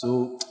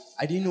 So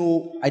I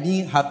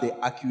didn't have the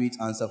accurate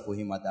answer for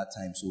him at that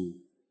time. So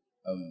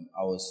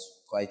I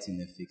was quite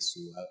in a fix.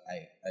 So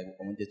I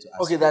wanted to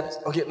ask.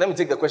 Okay, let me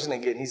take the question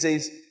again. He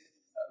says,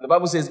 the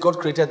Bible says God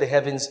created the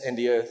heavens and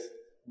the earth,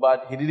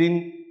 but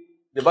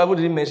the Bible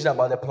didn't mention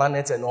about the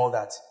planets and all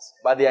that,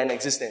 but they are in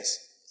existence.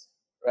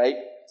 Right?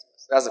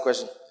 That's the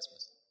question.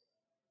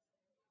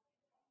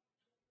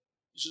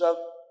 You should have,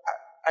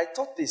 I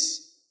taught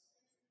this.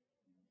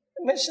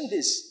 I mentioned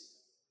this.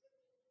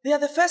 They are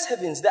the first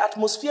heavens, the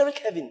atmospheric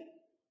heaven.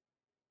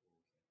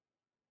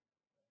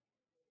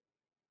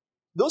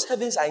 Those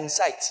heavens are in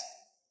sight.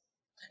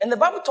 And the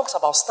Bible talks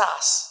about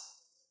stars.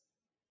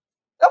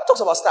 The Bible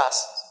talks about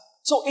stars.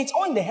 So it's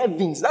all in the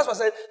heavens. That's what I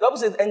said. The Bible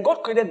says, and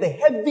God created the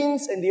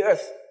heavens and the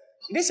earth.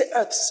 It didn't say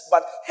earths,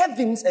 but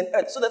heavens and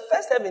earth. So the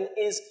first heaven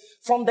is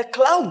from the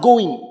cloud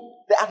going,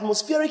 the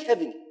atmospheric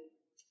heaven.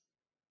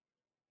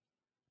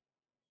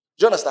 Do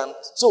you understand?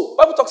 So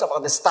Bible talks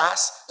about the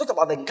stars, talks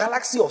about the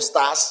galaxy of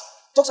stars,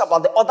 talks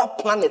about the other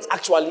planets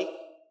actually.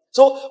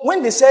 So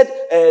when they said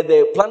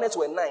the planets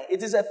were 9,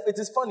 it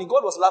is funny.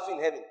 God was laughing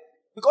in heaven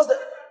because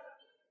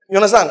you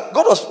understand?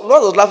 God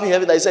was laughing in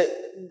heaven. That He said,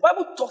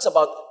 Bible talks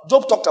about,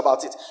 Job talked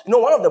about it. You know,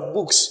 one of the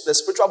books, the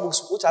spiritual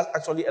books, which has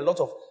actually a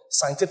lot of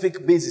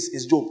scientific basis,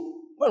 is Job.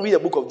 Go and read the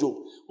book of Job.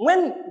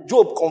 When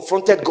Job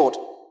confronted God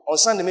on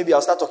Sunday, maybe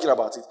I'll start talking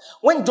about it.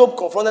 When Job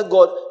confronted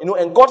God,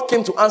 and God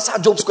came to answer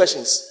Job's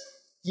questions,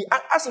 He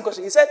asked him a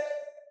question. He said,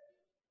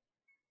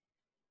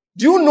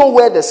 "Do you know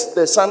where the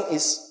sun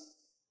is?"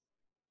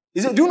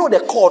 He said, "Do you know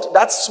the cord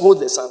that holds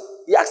the sun?"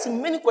 He asked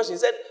him many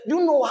questions. He said, "Do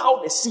you know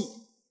how the sea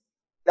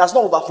does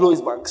not overflow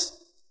its banks?"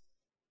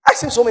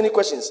 Asked him so many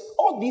questions.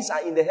 All these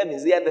are in the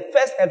heavens. They are the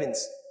first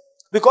heavens.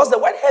 Because the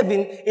word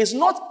heaven is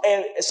not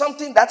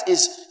something that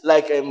is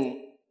like, let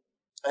me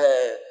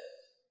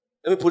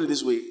put it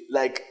this way,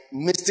 like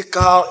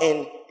mystical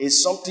and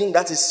is something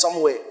that is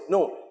somewhere.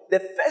 No, the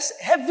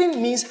first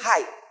heaven means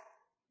high.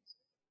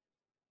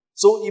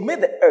 So He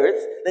made the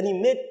earth, then He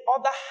made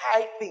other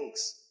high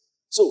things.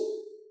 So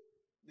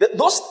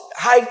those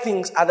high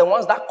things are the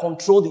ones that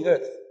control the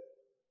earth.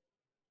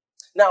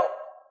 Now,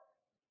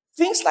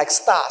 things like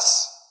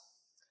stars,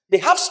 they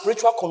have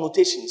spiritual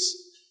connotations.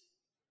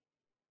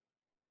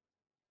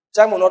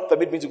 Time will not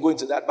permit me to go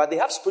into that, but they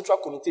have spiritual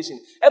connotation.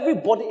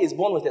 Everybody is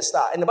born with a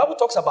star. And the Bible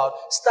talks about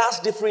stars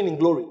differing in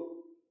glory.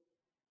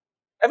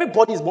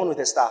 Everybody is born with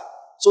a star.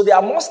 So there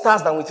are more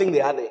stars than we think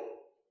they are there.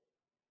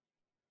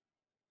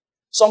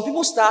 Some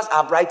people's stars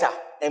are brighter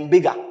and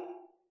bigger.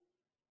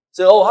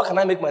 Say, "Oh, how can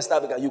I make my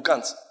star bigger?" You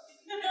can't.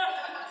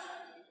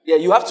 Yeah,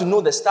 you have to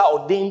know the star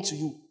ordained to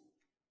you.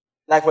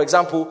 Like, for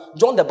example,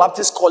 John the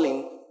Baptist's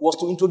calling was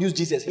to introduce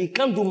Jesus. He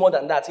can't do more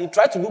than that. He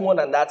tried to do more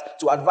than that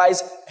to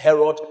advise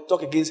Herod,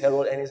 talk against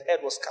Herod, and his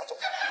head was cut off.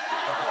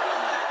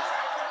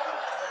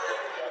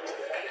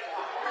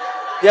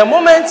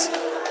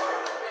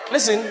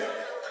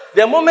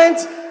 The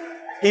moment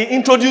he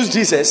introduced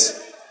Jesus,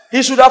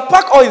 he should have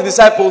packed all his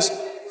disciples,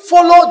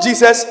 follow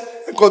Jesus,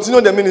 and continue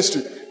the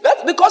ministry.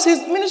 That's because his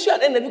ministry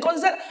had ended. Because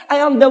he said, "I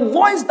am the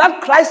voice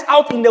that cries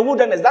out in the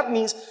wilderness." That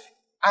means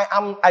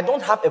I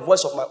don't have a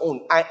voice of my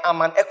own. I am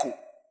an echo.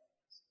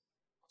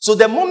 So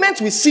the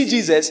moment we see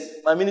Jesus,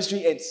 my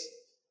ministry ends.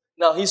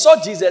 Now, he saw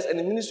Jesus and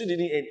the ministry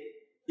didn't end.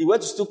 He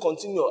went to still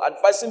continue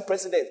advising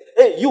president.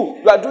 "Hey,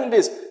 you are doing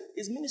this."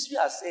 His ministry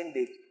has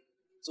ended.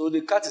 So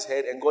they cut his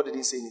head and God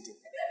didn't say anything.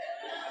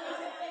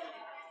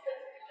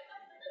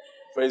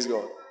 Praise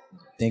God.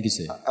 Thank you,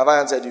 sir. Have I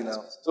answered you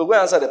now? So go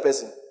and answer the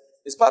person.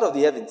 It's part of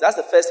the heavens. That's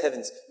the first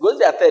heavens. Because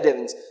there are third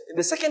heavens. In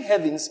the second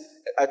heavens,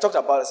 I talked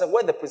about, I said,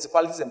 where the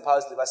principalities and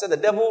powers live. I said the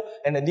devil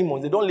and the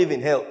demons, they don't live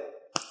in hell.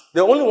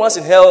 The only ones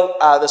in hell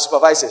are the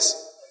supervisors.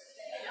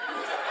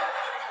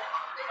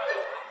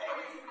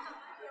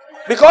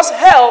 Because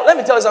hell, let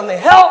me tell you something,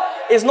 hell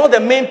is not the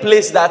main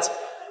place that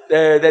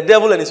the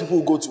devil and his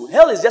people go to.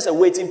 Hell is just a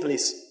waiting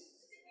place.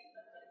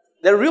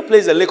 The real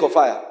place is the lake of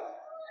fire.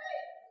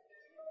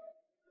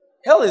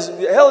 Hell is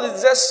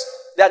just,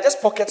 there are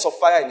just pockets of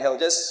fire in hell.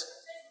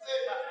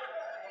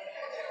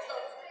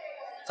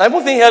 Some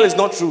people think hell is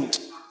not true.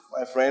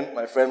 My friend.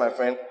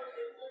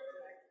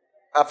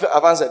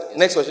 I've answered.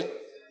 Next question.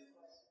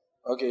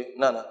 Okay,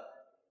 Nana.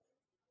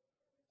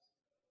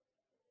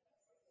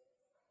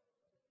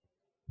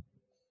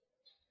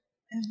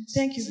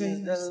 Thank you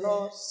very much. The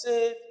Lord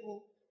save me.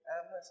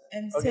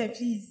 Sir,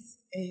 please,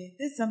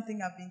 this is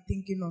something I've been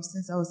thinking of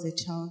since I was a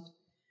child.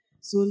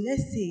 So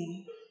let's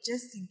say,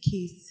 just in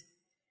case,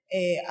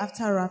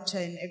 after rapture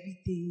and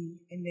everything,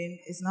 and then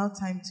it's now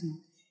time to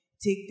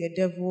take the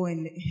devil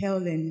and hell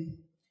and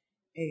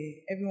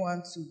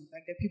everyone to,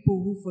 like the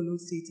people who follow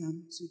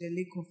Satan, to the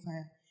lake of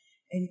fire.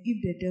 And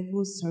if the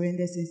devil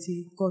surrenders and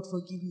says, "God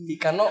forgive me," he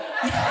cannot.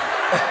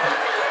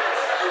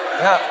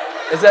 Yeah,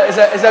 it's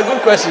a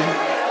good question.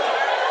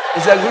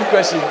 It's a good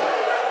question.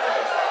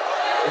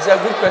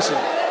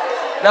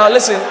 Now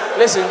listen.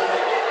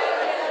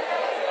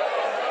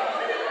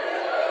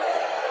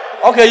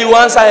 Okay, you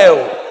answer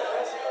hell.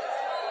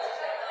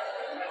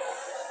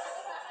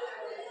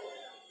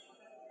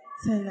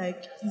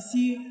 like, you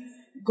see,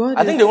 God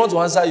I think they want to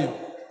answer you.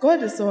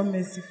 God is all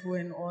merciful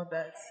and all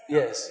that.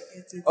 Yes. I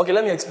get it. Okay,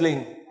 let me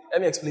explain.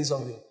 Let me explain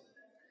something.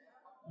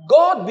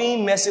 God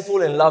being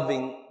merciful and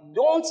loving,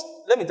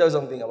 let me tell you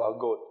something about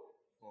God.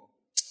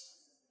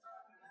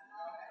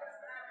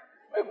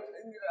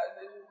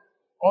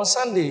 On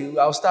Sunday,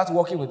 I'll start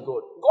working with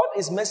God. God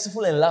is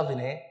merciful and loving,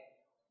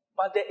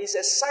 but there is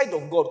a side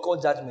of God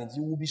called judgment.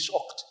 You will be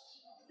shocked.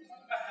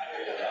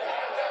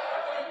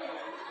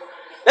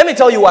 Let me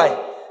tell you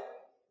why.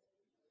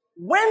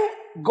 When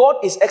God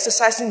is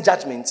exercising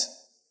judgment,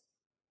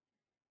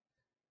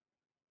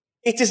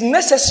 it is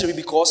necessary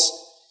because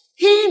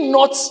He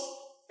not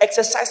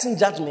exercising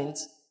judgment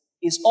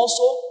is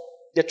also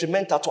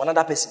detrimental to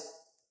another person.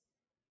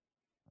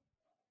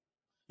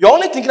 You're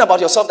only thinking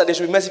about yourself that they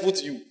should be merciful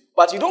to you,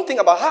 but you don't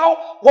think about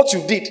how what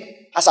you did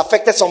has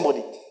affected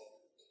somebody.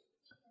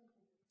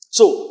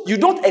 So you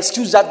don't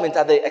excuse judgment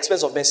at the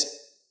expense of mercy.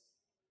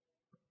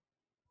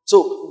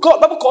 So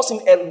Bible calls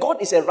him,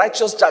 God is a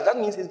righteous judge. That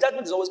means his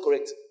judgment is always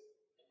correct.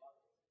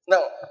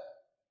 Now,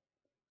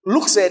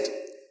 Luke said,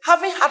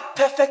 having had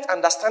perfect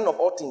understanding of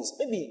all things,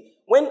 maybe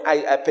when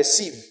I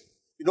perceive,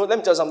 let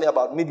me tell you something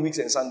about midweeks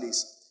and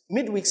Sundays.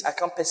 Midweeks, I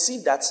can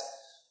perceive that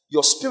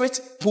your spirit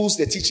pulls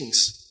the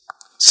teachings.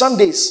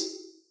 Sundays,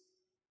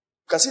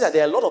 you can see that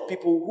there are a lot of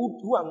people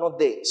who are not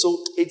there.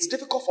 So it's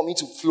difficult for me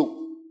to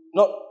flow.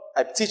 Not,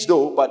 I teach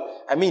though,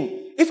 but I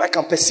mean, if I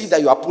can perceive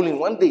that you are pulling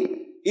one day,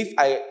 if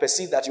I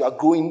perceive that you are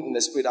growing in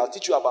the spirit, I'll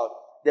teach you about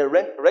the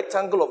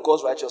rectangle of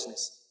God's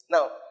righteousness.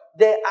 Now,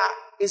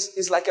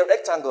 it's like a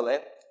rectangle.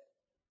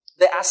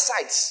 There are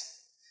sides.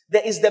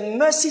 There is the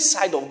mercy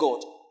side of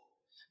God.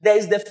 There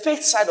is the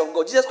faith side of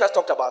God. Jesus Christ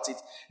talked about it.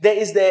 There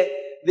is the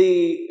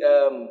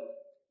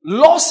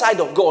law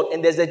side of God,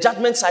 and there's the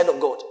judgment side of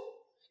God.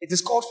 It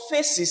is called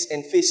phases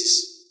and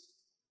phases.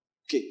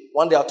 Okay,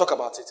 one day I'll talk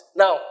about it.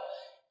 Now,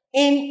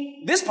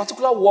 in this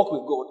particular walk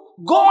with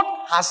God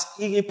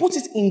He puts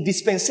it in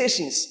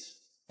dispensations.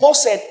 Paul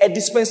said, a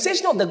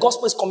dispensation of the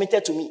gospel is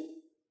committed to me.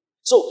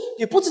 So,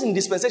 he puts it in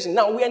dispensation.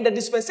 Now, we are in the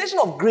dispensation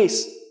of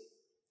grace.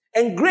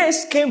 And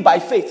grace came by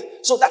faith.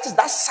 So, that is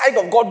that side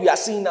of God we are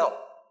seeing now.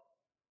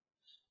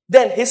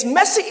 Then, his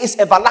mercy is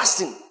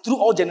everlasting through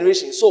all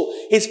generations. So,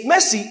 his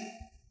mercy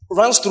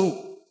runs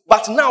through.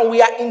 But now,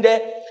 we are in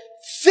the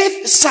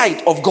faith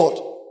side of God.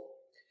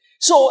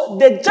 So,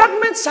 the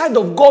judgment side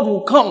of God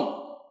will come.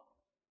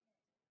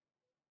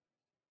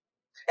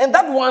 And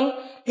that one,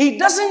 he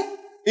doesn't,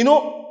 he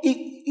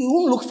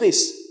won't look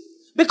face.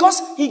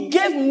 Because he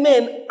gave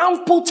men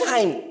ample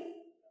time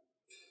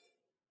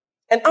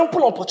and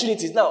ample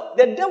opportunities. Now,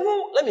 the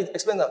devil, let me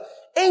explain that.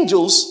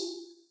 Angels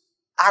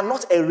are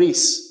not a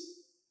race.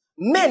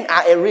 Men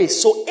are a race,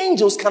 so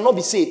angels cannot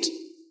be saved.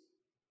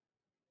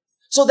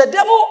 So the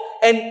devil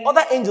and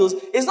other angels,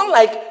 it's not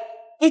like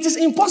it is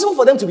impossible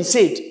for them to be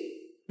saved.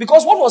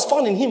 Because what was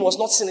found in him was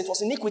not sin, it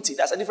was iniquity.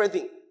 That's a different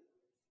thing.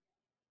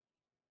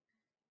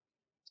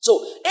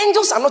 So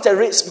angels are not a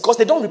race because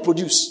they don't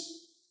reproduce.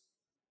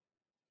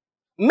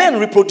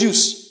 Men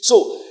reproduce.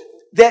 So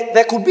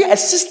there could be a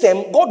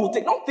system God will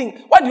take. Don't think,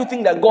 why do you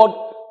think that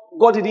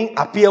God didn't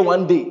appear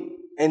one day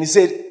and he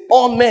said,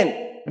 all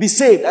men be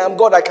saved, I am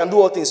God, I can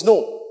do all things?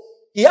 No.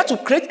 He had to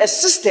create a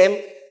system,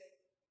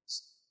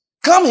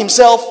 come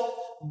himself,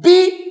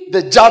 be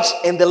the judge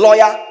and the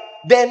lawyer,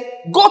 then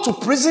go to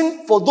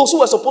prison for those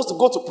who are supposed to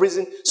go to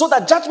prison so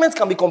that judgment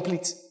can be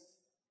complete.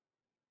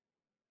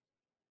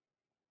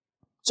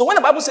 So when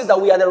the Bible says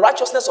that we are the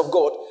righteousness of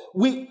God,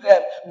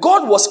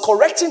 God was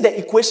correcting the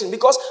equation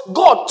because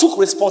God took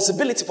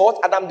responsibility for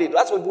what Adam did.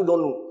 That's what people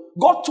don't know.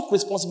 God took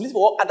responsibility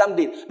for what Adam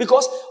did.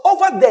 Because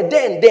over there,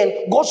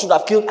 then God should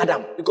have killed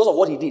Adam because of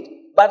what he did.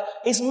 But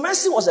his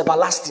mercy was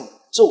everlasting.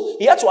 So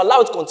he had to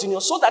allow it to continue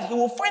so that he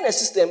will find a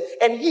system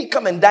and he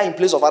come and die in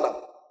place of Adam.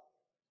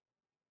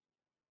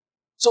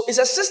 So it's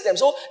a system.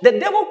 So the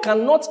devil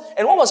cannot,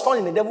 and what was found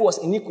in the devil was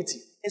iniquity.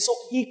 And so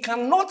he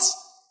cannot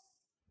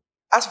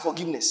ask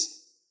forgiveness.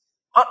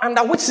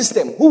 Under which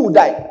system? Who will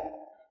die?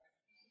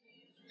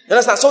 You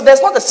understand? So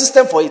there's not a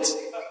system for it.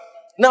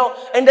 Now,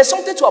 and there's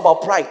something too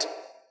about pride.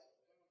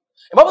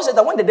 The Bible said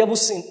that when the devil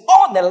sinned,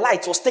 all the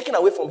light was taken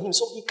away from him,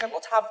 so he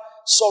cannot have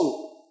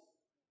sorrow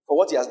for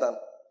what he has done.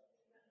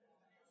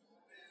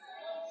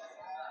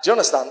 Do you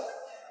understand?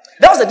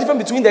 That was the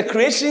difference between the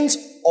creations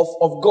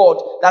of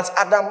God, that's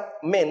Adam,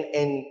 men,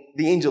 and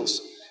the angels.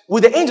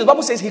 With the angels, the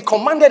Bible says he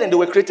commanded and they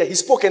were created. He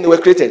spoke and they were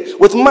created.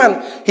 With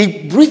man,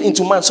 he breathed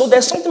into man. So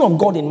there's something of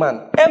God in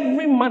man.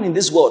 Every man in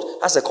this world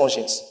has a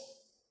conscience.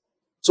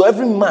 So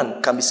every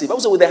man can be saved. The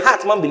Bible says with the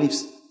heart, man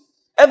believes.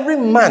 Every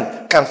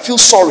man can feel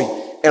sorry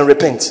and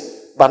repent,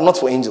 but not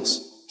for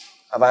angels.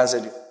 Have I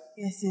answered you?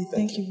 Yes, sir.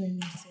 Thank you very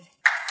much, sir.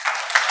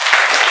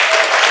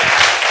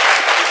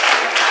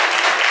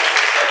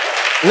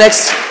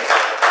 Next.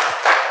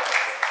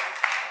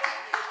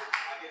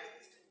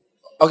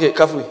 Okay,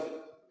 Kafui.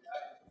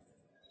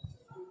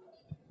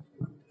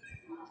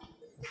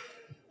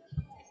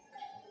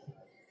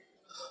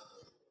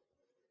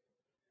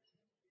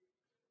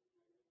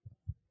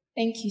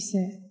 Thank you,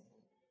 sir.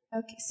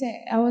 Okay, so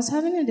I was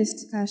having a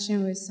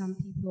discussion with some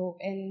people,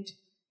 and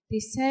they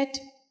said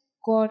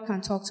God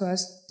can talk to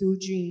us through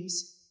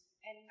dreams.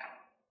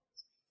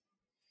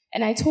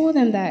 And I told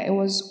them that it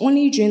was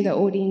only during the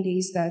olden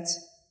days that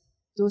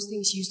those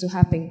things used to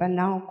happen, but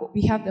now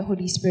we have the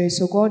Holy Spirit,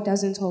 so God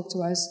doesn't talk to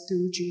us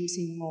through dreams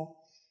anymore.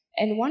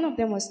 And one of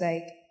them was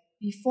like,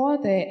 before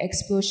the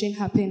explosion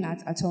happened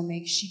at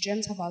Atomic, she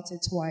dreamt about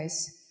it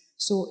twice.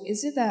 So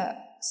is it that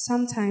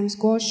sometimes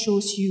God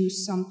shows you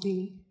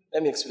something?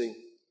 Let me explain.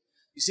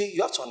 You see,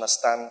 you have to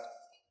understand,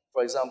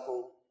 for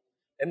example,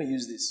 let me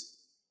use this.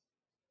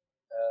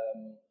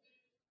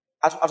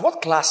 At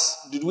what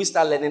class did we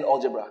start learning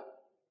algebra?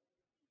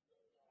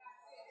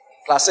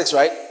 Class 6,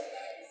 right?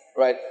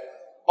 Right.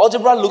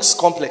 Algebra looks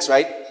complex,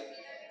 right?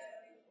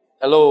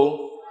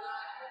 Hello?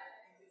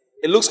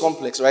 It looks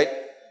complex, right?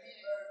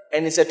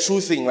 And it's a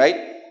true thing, right?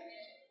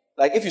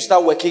 Like if you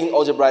start working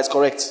algebra, it's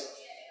correct.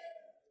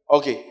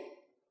 Okay.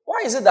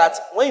 Why is it that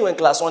when you were in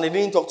class 1, they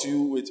didn't talk to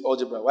you with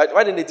algebra?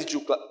 Why didn't they teach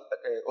you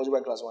algebra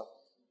in class 1?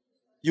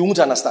 You won't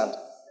understand.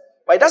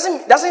 But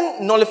it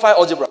doesn't nullify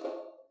algebra.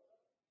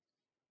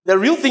 The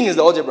real thing is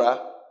the algebra,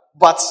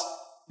 but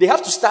they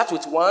have to start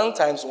with 1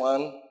 times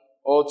 1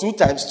 or 2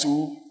 times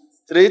 2,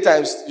 3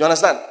 times, you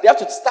understand? They have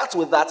to start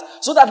with that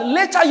so that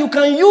later you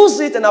can use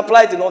it and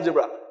apply it in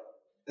algebra.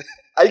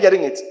 Are you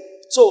getting it?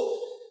 So,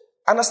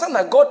 understand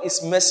that God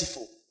is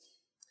merciful.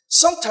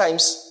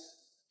 Sometimes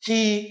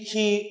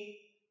he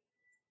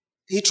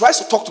tries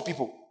to talk to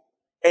people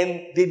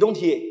and they don't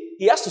hear.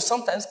 He has to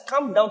sometimes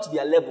come down to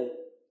their level.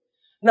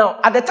 Now,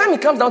 at the time he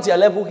comes down to their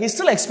level, he's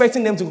still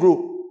expecting them to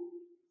grow.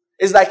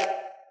 It's like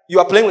you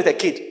are playing with a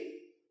kid.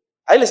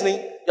 Are you listening?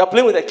 You are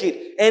playing with a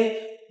kid. And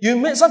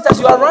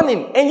sometimes you are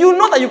running. And you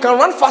know that you can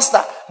run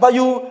faster. But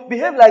you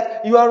behave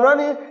like you are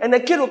running and the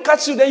kid will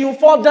catch you. Then you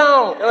fall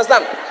down. You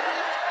understand?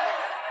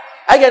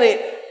 I get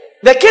it.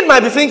 The kid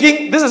might be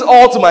thinking, this is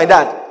all to my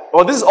dad.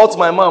 Or this is all to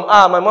my mom.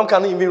 My mom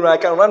can't even run. I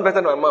can run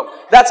better than my mom.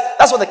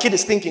 That's what the kid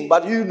is thinking.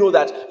 But you know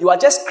that you are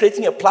just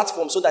creating a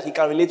platform so that he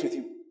can relate with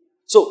you.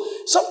 So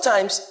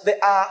sometimes there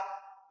are,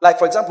 like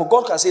for example,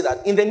 God can say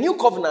that in the new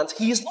covenant,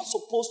 he is not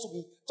supposed to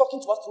be talking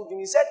to us through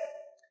dreams. He said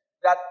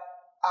that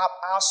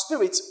our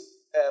spirit,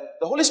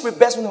 the Holy Spirit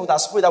bears witness with our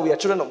spirit that we are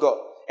children of God.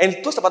 And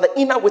he talks about the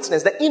inner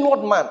witness, the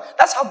inward man.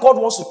 That's how God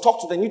wants to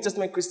talk to the New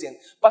Testament Christian.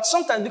 But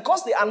sometimes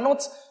because they are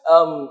not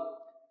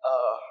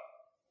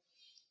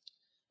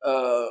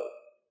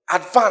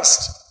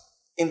advanced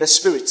in the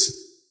spirit,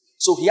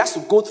 so he has to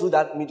go through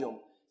that medium.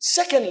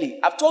 Secondly,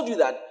 I've told you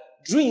that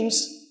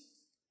dreams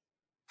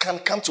can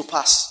come to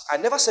pass. I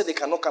never said they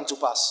cannot come to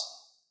pass.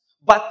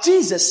 But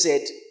Jesus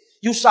said,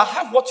 you shall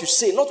have what you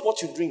say, not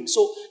what you dream.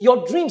 So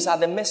your dreams are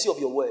the mercy of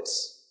your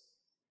words.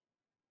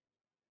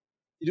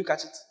 Did you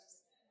catch it?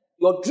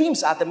 Your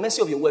dreams are the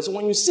mercy of your words. So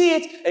when you see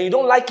it and you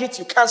don't like it,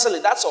 you cancel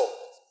it. That's all.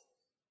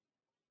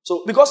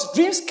 So because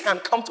dreams can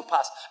come to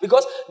pass.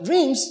 Because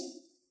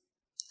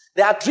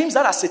there are dreams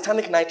that are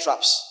satanic night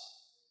traps.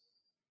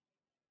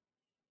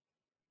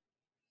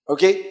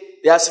 Okay?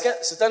 They are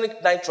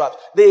satanic night traps.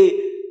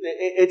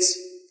 I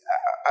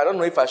don't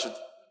know if I should.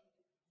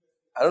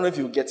 I don't know if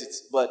you get it,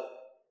 but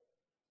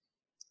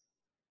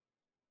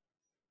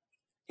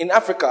in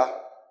Africa,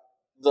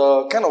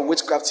 the kind of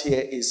witchcraft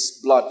here is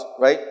blood,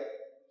 right?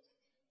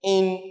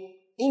 In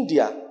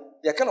India,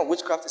 their kind of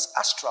witchcraft is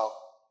astral.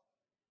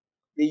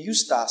 They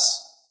use stars.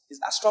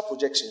 It's astral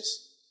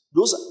projections.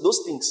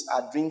 Those things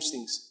are dream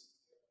things.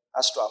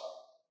 Astral.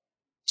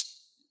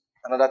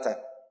 Another time.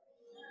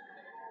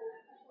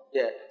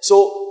 Yeah.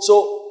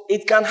 So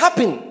it can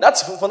happen.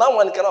 That's for that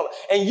one. It can happen.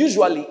 And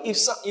usually,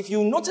 if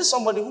you notice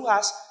somebody who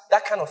has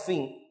that kind of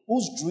thing,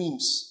 whose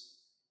dreams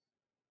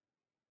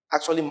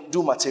actually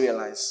do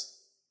materialize,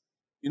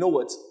 you know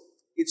what?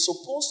 It's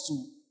supposed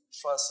to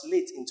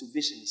translate into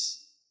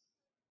visions.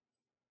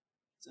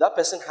 So that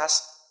person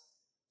has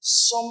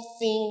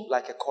something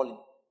like a calling.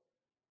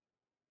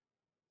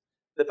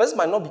 The person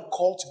might not be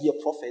called to be a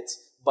prophet,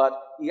 but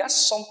he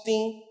has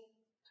something,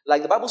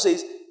 like the Bible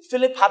says,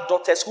 Philip had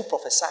daughters who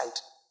prophesied.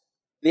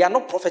 They are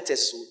not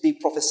prophetess, so they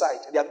prophesied.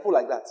 There are people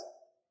like that.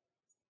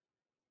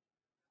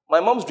 My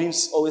mom's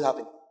dreams always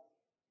happen.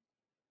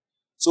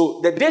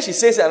 So the day she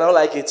says I don't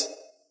like it,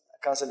 I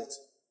cancel it.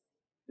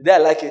 The day I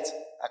like it,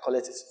 I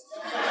collect it.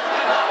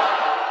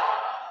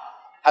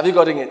 Have you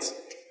gotten it?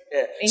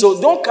 Yeah.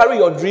 So don't carry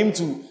your dream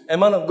to a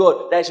man of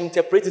God that should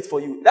interpret it for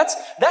you. That's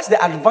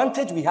the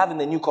advantage we have in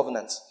the new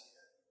covenant.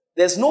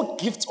 There's no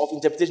gift of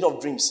interpretation of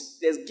dreams.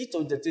 There's gift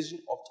of interpretation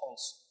of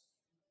tongues.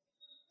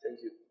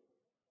 Thank you.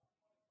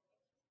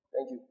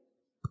 Thank you.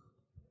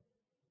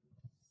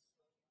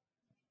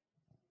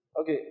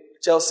 Okay,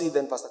 Chelsea,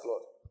 then Pastor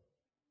Claude.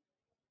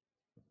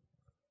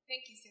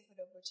 Thank you, sir, for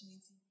the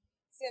opportunity.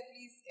 Sir,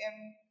 please,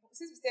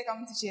 since we still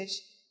coming to church,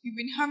 you've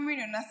been hammering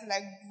on us to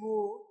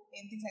grow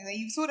and things like that.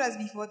 You've told us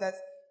before that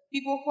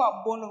people who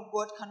are born of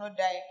God cannot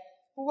die.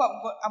 People who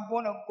are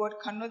born of God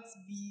cannot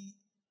be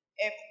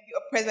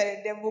oppressed by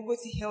the devil, go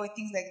to hell, and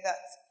things like that.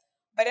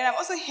 But then I've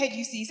also heard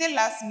you say, you said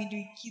last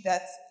midweek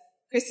that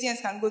Christians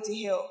can go to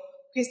hell,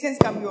 Christians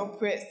can be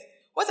oppressed.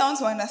 what I want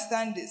to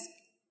understand is,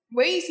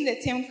 were you using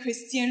the term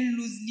Christian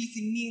loosely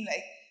to mean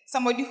like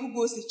somebody who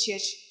goes to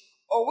church?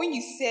 Or when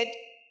you said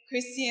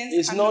Christians...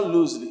 It's not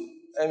loosely.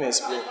 Let me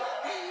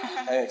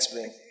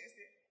explain.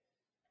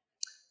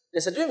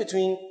 There's a difference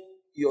between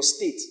your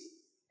state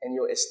and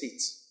your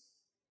estate.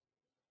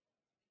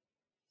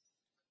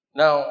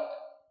 Now,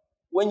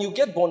 when you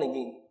get born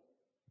again,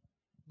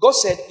 God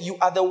said you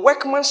are the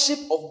workmanship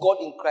of God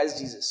in Christ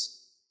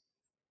Jesus.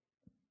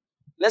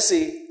 Let's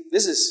say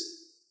this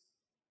is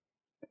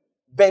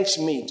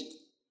Benchmade,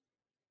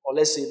 or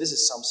let's say this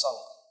is Samsung.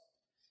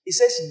 He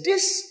says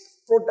this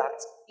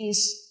product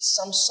is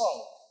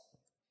Samsung.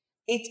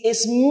 It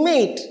is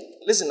made,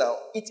 listen now,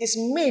 it is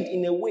made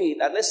in a way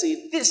that, let's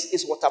say, this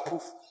is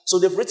waterproof. So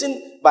they've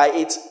written by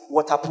it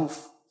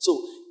waterproof.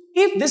 So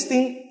if this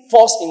thing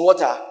falls in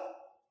water,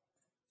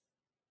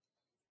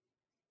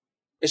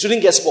 it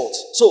shouldn't get spoiled.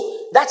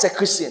 So that's a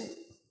Christian.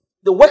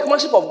 The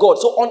workmanship of God.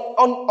 So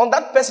on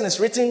that person is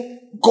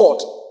written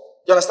God.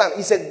 You understand?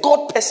 He's a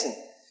God person.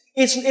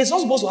 It's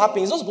not supposed to happen.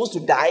 He's not supposed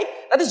to die.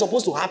 That is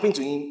supposed to happen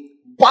to him.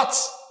 But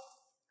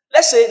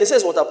let's say they say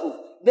it's waterproof.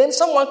 Then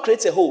someone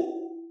creates a hole.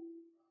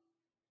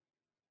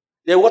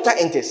 The water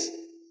enters.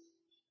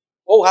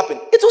 What will happen?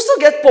 It will still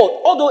get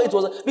poured. Although it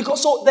was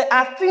because so there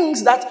are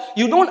things that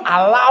you don't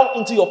allow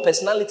into your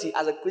personality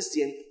as a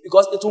Christian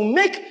because it will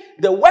make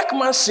the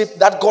workmanship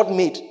that God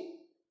made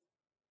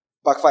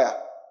backfire.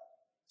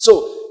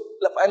 So,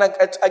 and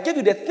I gave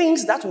you the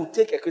things that will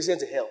take a Christian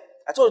to hell.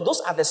 I told you those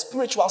are the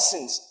spiritual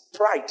sins: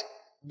 pride,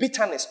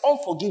 bitterness,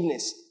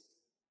 unforgiveness.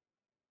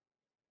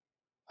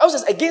 I was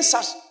just against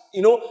such,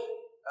 when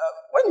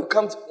you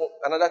come to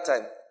another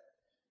time.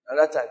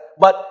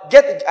 But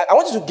I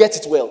want you to get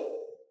it well.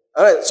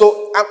 All right.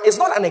 So it's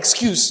not an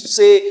excuse to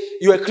say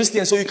you're a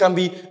Christian so you can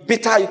be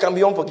bitter, you can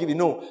be unforgiving.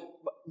 No.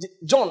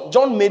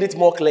 John made it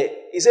more clear.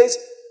 He says,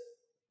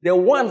 the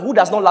one who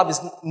does not love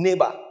his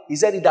neighbor, he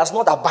said he does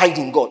not abide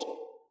in God.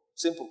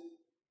 Simple.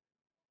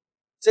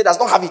 He said does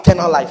not have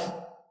eternal life.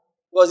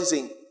 What was he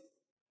saying? Do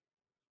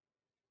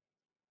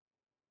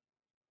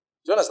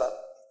you understand?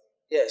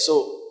 Yeah,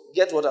 so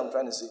get what I'm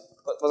trying to say.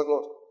 Pastor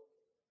Claude.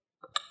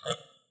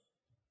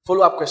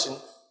 Follow-up question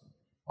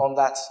on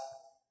that.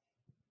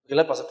 Okay,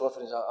 let Pastor Claude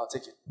finish. I'll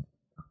take it.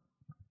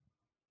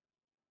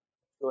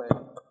 Go ahead.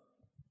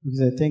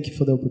 Okay, thank you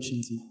for the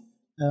opportunity.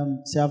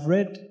 So I've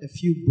read a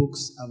few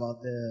books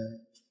about the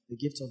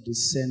gift of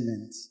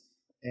discernment,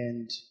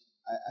 and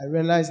I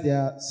realized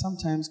there are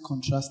sometimes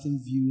contrasting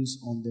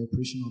views on the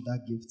operation of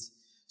that gift.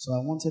 So I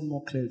wanted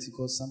more clarity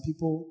because some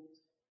people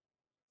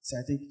say,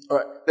 I think... All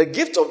right. The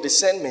gift of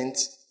discernment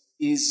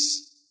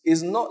is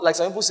not like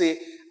some people say,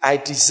 I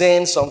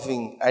discern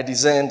something, I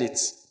discerned it.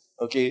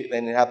 Okay,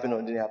 then it happened or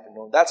it didn't happen.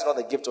 No, that's not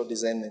the gift of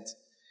discernment.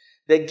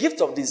 The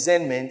gift of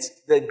discernment,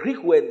 the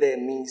Greek word there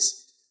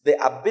means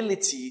the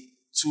ability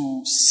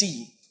to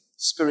see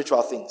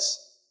spiritual things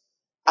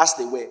as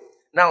they were.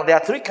 Now, there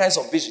are three kinds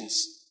of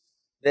visions.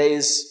 There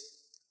is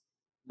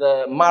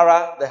the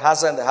Mara, the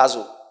Haza, and the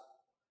Hazo.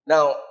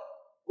 Now,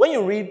 when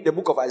you read the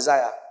book of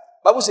Isaiah,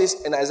 Bible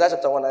says in Isaiah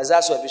chapter 1,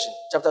 Isaiah saw a vision.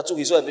 Chapter 2,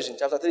 he saw a vision.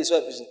 Chapter 3, he saw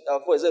a vision.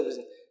 Chapter 4, he saw a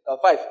vision.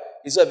 Chapter 5,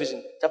 he saw a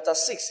vision. Chapter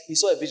 6, he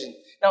saw a vision.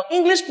 Now,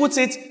 English puts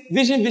it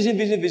vision, vision,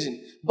 vision,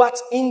 vision. But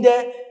in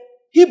the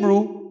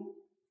Hebrew,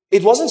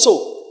 it wasn't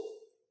so.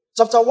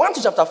 Chapter 1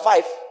 to chapter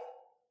 5,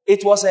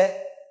 it was a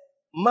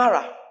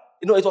Mara.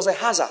 It was a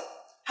Haza.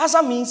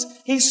 Haza means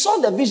he saw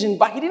the vision,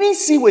 but he didn't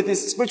see with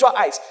his spiritual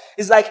eyes.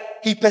 It's like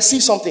he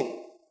perceived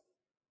something.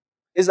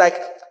 It's like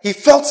he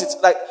felt it.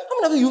 Like,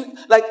 how many of you,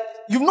 like,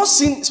 you've not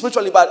seen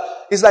spiritually,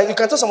 but it's like you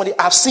can tell somebody,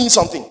 I've seen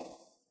something. Do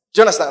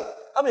you understand?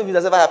 How many of you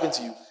has ever happened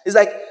to you? It's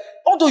like,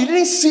 although you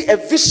didn't see a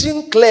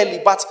vision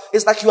clearly, but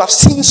it's like you have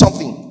seen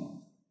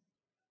something.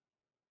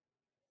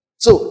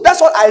 So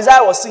that's what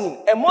Isaiah was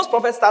seeing. And most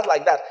prophets start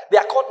like that. They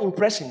are called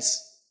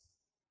impressions.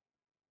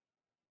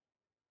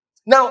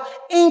 Now,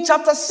 in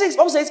chapter 6,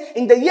 Bible says,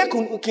 in the year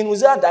King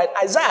Uzziah died,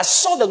 Isaiah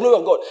saw the glory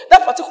of God.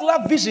 That particular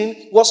vision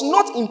was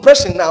not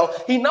impression now.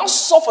 He now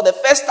saw for the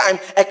first time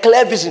a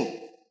clear vision.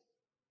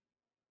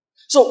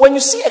 So when you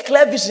see a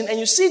clear vision and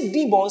you see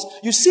demons,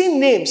 you see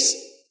names.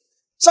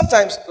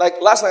 Sometimes,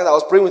 like last night I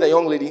was praying with a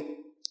young lady. I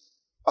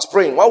was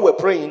praying. While we were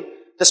praying,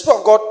 the Spirit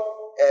of God,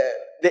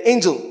 the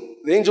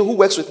angel who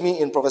works with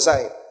me in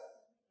prophesying,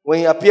 when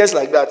he appears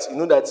like that, you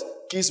know that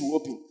keys will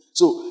open.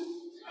 So,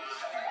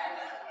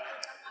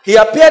 he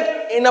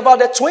appeared in about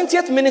the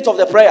 20th minute of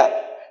the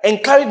prayer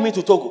and carried me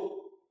to Togo.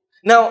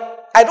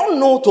 Now, I don't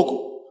know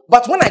Togo,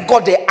 but when I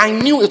got there, I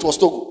knew it was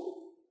Togo.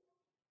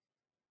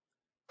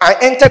 I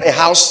entered a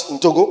house in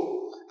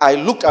Togo. I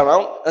looked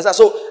around. And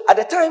so, at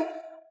the time,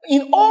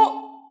 in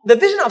all, the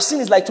vision I've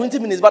seen is like 20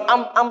 minutes, but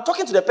I'm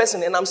talking to the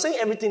person and I'm saying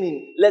everything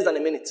in less than a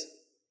minute.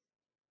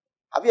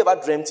 Have you ever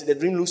dreamt? The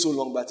dream looked so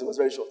long, but it was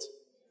very short.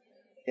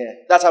 Yeah,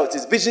 that's how it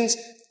is. Visions,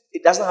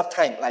 it doesn't have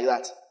time like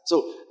that.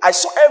 So I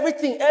saw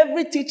everything,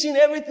 every teaching,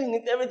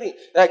 everything.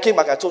 Then I came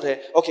back, I told her,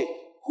 okay,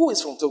 who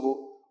is from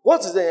Togo?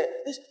 What is there?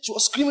 She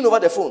was screaming over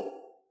the phone.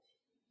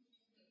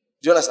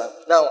 Do you understand?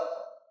 Now,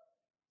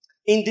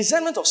 in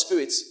discernment of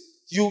spirits,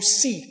 you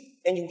see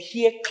and you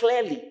hear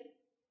clearly.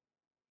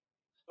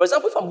 For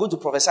example, if I'm going to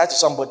prophesy to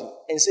somebody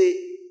and say,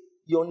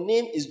 your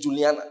name is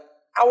Juliana,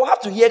 I will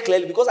have to hear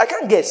clearly because I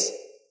can't guess.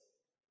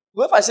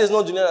 What if I say it's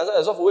not Juliana?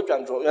 It's not for which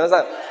and draw. You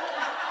understand?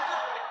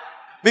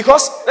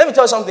 Because, let me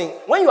tell you something.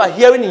 When you are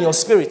hearing in your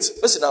spirit,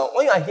 listen now,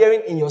 when you are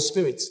hearing in your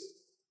spirit,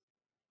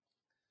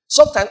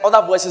 sometimes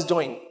other voices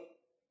join.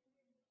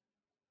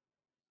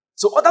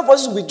 So other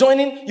voices will be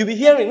joining, you'll be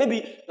hearing,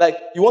 maybe like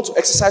you want to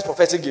exercise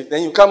prophetic gift,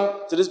 then you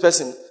come to this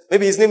person,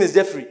 maybe his name is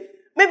Jeffrey.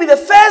 Maybe the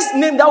first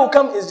name that will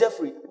come is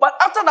Jeffrey. But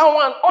after that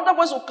one, other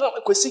voices will come,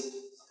 Kwesi,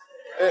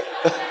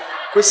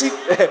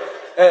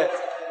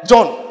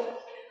 John,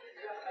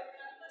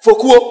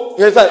 Fokuo,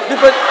 you understand?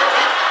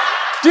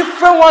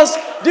 Different ones,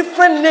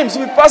 different names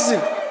will be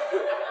passing.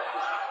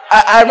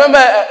 I remember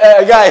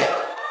a guy.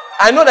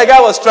 I know the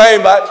guy was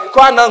trying, but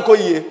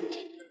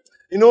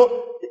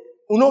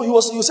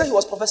you said he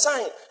was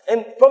prophesying,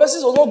 and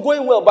prophecies was not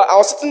going well. But I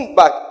was sitting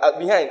back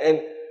behind,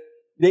 and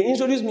they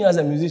introduced me as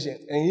a musician,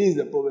 and he is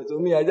the prophet. So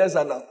me, I just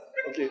sat down.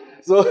 Okay,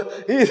 so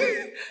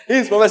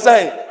he's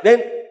prophesying.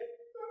 Then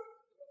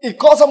he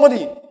called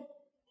somebody.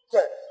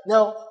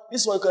 Now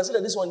this one,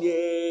 consider this one.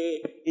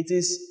 It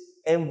is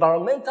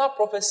environmental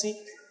prophecy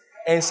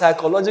and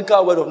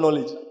psychological word of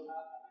knowledge.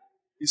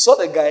 He saw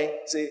the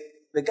guy say,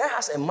 the guy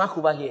has a mark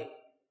over here.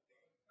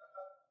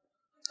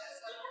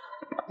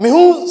 Me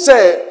who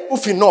say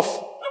uf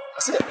enough.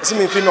 I see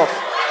me enough.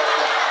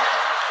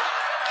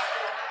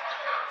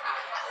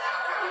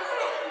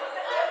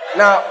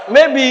 Now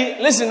maybe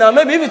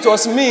if it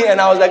was me and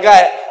I was the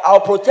guy,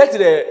 I'll protect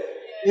the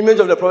image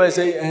of the prophet and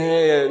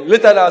say,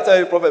 later I'll tell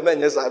you prophet man,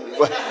 yes I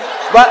will.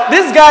 But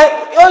this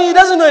guy, he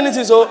doesn't know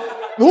anything, so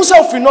me who say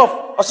uf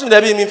enough, I see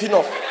there be me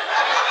enough.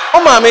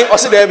 Oh mommy, I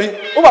see there be.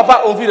 Oh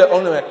papa, on video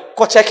on the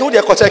ko check who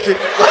dey ko check.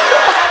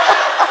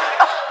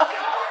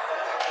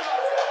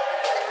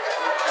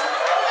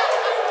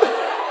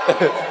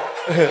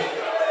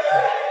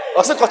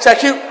 I said,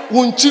 "Kochaki,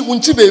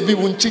 wunchi baby,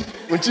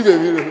 wunchi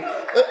baby."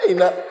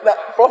 Na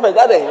prophet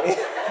that day.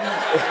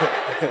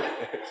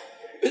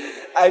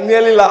 I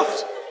nearly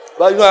laughed,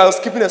 but I was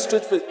keeping a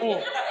straight face.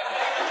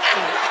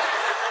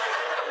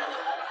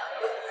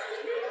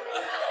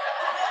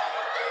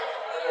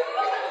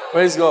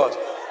 Praise God.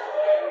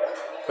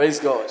 Praise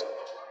God.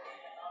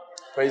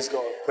 Praise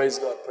God. Praise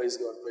God. Praise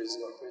God. Praise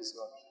God. Praise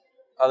God.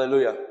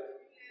 Hallelujah. All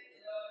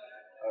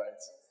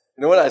right.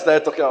 You know, when I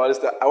started talking about this,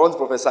 I want to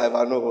prophesy,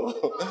 but no.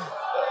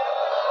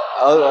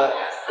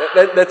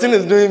 The thing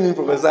is doing me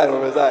prophesy.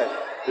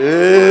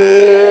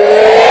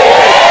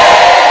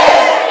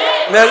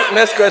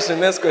 Next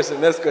question.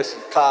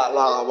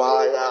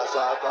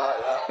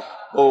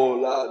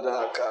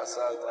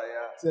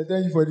 So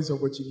thank you for this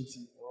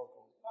opportunity.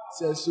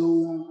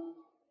 So,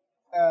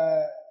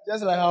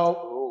 just like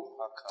how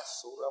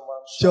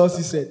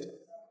Chelsea said.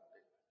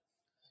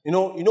 You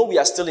know, we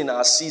are still in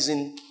our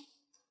season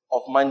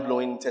of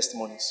mind-blowing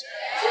testimonies.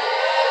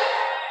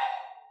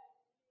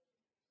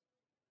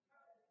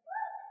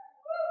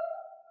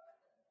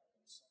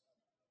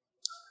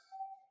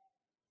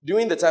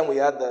 During the time we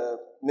had the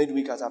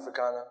midweek at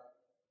Africana,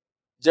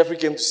 Jeffrey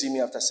came to see me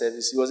after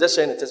service. He was just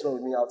sharing a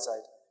testimony with me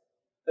outside.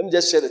 Let me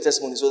just share the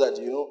testimony so that,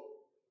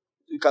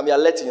 you can be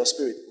alert in your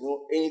spirit.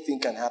 Anything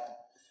can happen.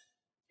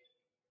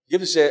 He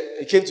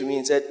came to me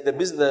and said,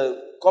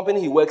 the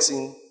company he works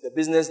in, the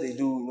business they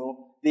do,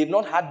 they've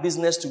not had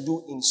business to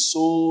do in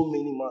so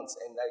many months.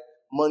 And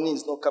money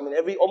is not coming.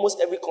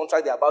 Almost every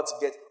contract they're about to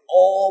get,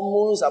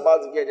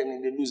 and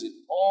then they lose it.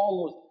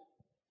 Almost.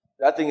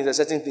 That thing is a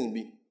certain thing,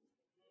 B.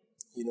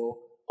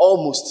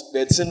 Almost.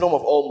 The syndrome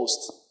of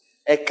almost.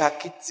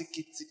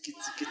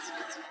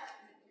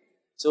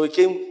 So he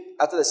came,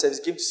 after the service,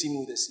 he came to see me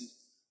with the seed.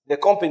 The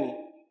company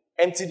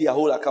emptied their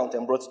whole account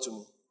and brought it to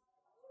me.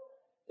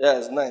 Yeah,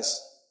 it's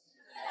nice.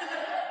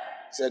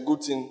 It's a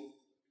good thing.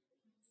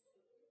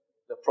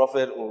 The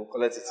prophet will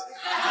collect it.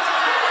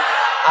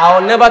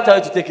 I'll never tell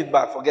you to take it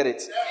back. Forget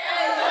it.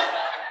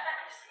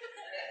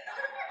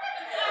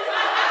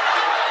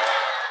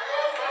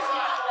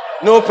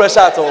 No pressure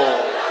at all.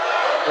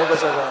 No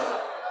pressure at all.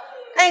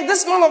 Hey,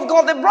 this man of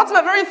God, they brought him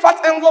a very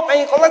fat envelope and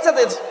he collected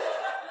it.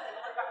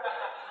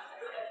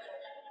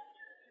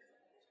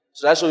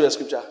 Should I show you a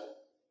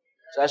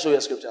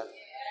scripture?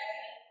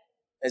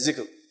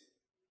 Ezekiel.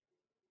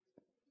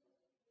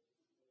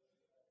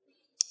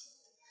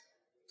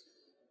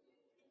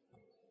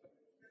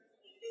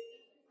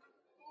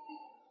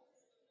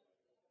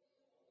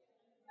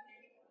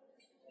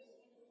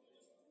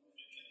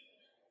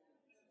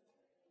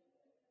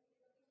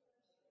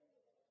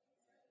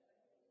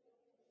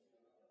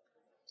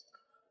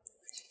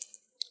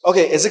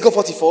 Okay, Ezekiel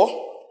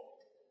 44.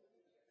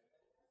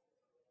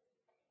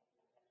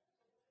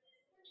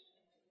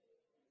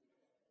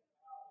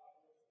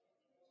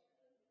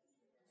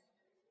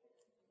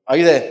 Are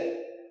you there?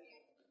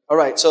 All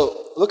right,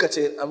 so look at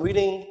it. I'm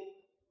reading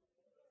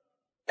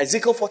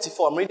Ezekiel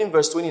 44. I'm reading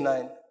verse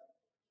 29.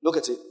 Look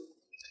at it.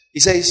 He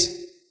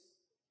says,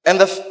 and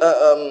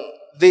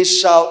they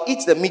shall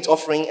eat the meat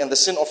offering and the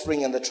sin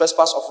offering and the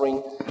trespass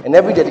offering, and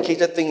every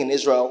dedicated thing in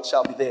Israel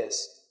shall be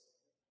theirs.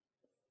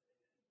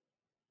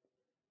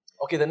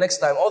 Okay, the next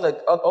time, all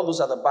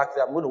those at the back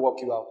there, I'm going to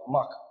walk you out.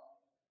 Mark.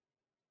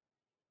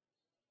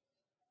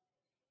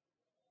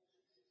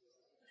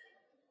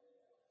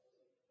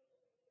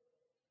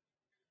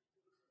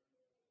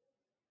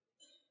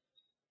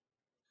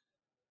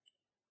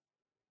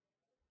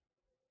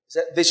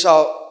 They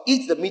shall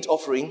eat the meat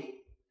offering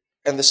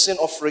and the sin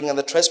offering and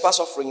the trespass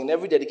offering, and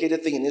every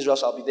dedicated thing in Israel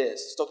shall be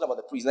theirs. He's talking about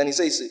the priest. Then he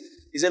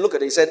said, look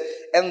at it. He said,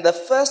 and the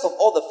first of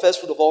all, the first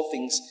fruit of all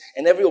things,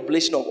 and every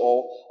oblation of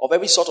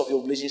every sort of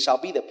your oblation shall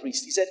be the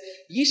priest. He said,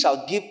 ye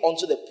shall give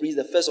unto the priest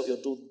the first of your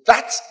dough,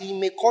 that he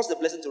may cause the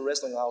blessing to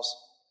rest on your house.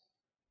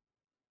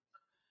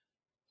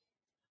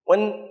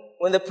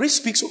 When the priest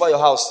speaks over your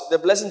house, the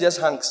blessing just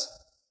hangs.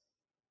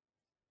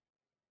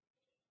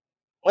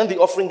 When the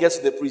offering gets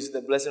to the priest,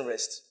 the blessing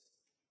rests.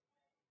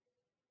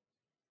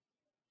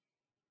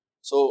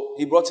 So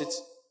he brought it.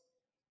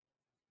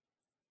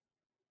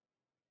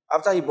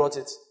 After he brought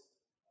it,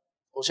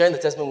 we're sharing the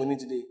testimony we need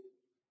today.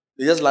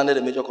 They just landed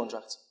a major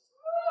contract.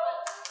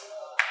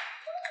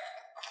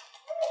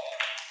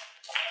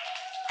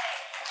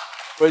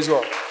 Praise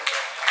God.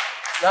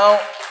 Now,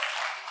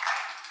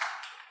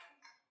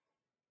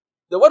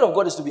 the word of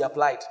God is to be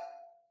applied.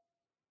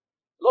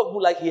 A lot of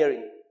people like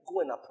hearing.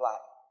 Go and apply.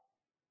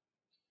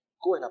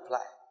 Go and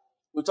apply.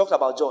 We talked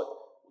about joy.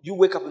 You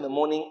wake up in the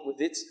morning with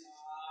it.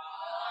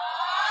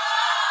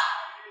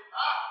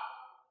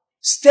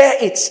 Stir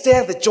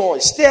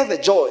the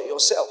joy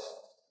yourself.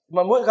 You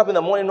might wake up in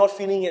the morning not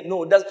feeling it.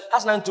 No, it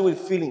has nothing to do with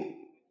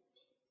feeling.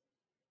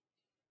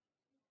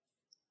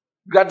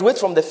 Graduate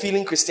from the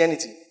feeling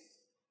Christianity.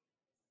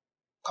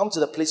 Come to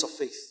the place of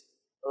faith.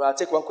 All right, I'll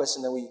take one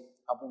question, then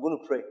I'm going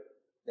to pray.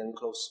 Then we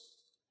close.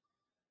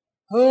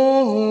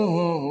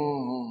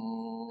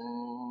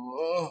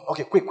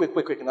 Okay,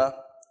 quick now.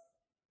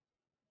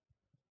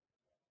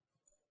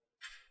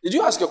 Did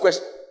you ask your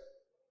question?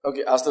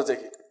 Okay, I'll still take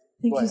it.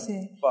 Thank you,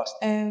 sir. Fast.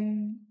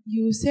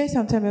 You said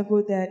some time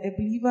ago that a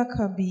believer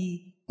can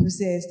be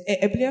possessed.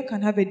 A believer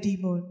can have a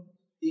demon.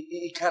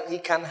 He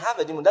can have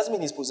a demon. Doesn't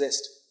mean he's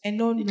possessed.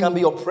 He can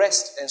be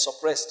oppressed and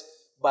suppressed,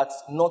 but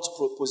not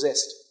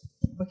possessed.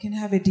 But can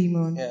have a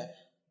demon. Yeah.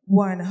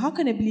 One, how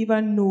can a believer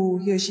know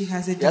he or she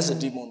has a demon? He has a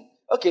demon.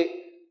 Okay.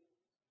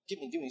 Give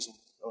me some.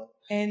 Right.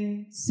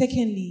 And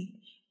secondly,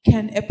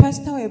 can a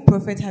pastor or a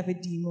prophet have a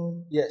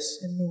demon? Yes.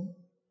 No.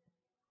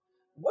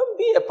 When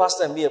be a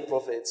pastor and be a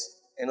prophet,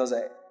 and I was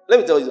like, let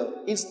me tell you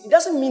something. It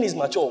doesn't mean he's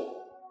mature.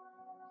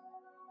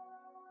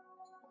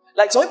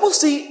 Like some people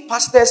see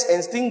pastors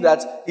and think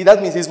that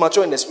that means he's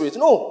mature in the spirit.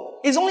 No,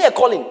 it's only a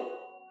calling.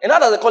 And how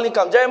does the calling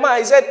come? Jeremiah,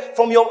 he said,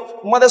 from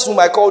your mother's womb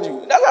I called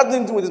you. That has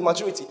nothing to do with his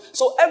maturity.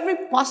 So every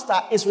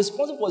pastor is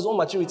responsible for his own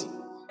maturity.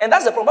 And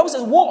that's the problem. The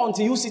Bible says, woe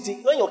unto you,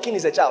 city, when your king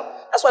is a child.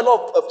 That's why a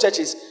lot of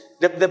churches,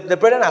 the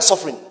brethren are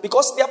suffering.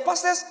 Because their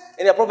pastors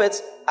and their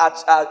prophets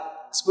are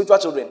spiritual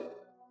children.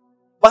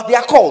 But they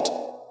are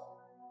called.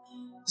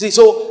 See,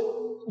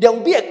 so there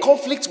will be a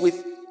conflict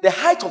with the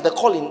height of the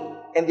calling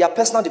and their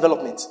personal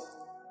development.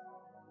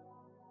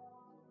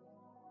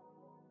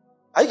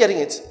 Are you getting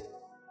it?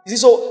 You see,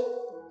 so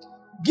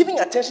giving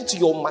attention to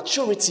your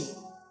maturity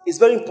is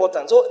very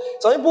important. So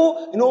some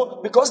people,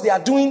 because there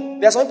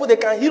are some people they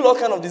can heal all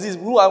kind of disease.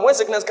 When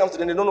sickness comes to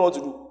them, they don't know what to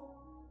do.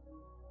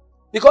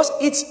 Because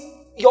it's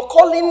your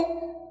calling,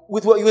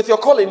 with your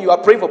calling, you are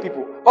praying for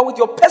people. But with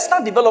your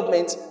personal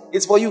development,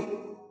 it's for you.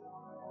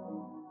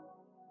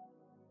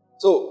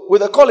 So,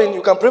 with a calling,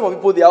 you can pray for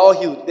people, they are all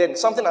healed. Then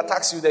something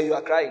attacks you, then you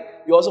are crying.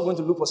 You're also going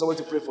to look for someone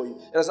to pray for you.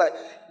 And it's like,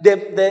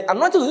 the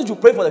anointing that you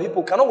pray for the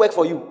people cannot work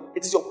for you.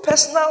 It is your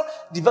personal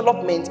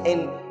development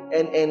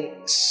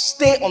and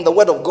stay on the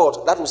word of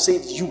God that will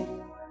save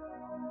you.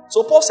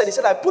 So Paul said,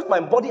 I put my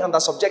body under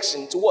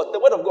subjection to what? The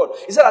word of God.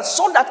 He said,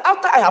 so that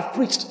after I have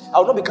preached, I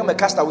will not become a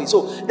castaway.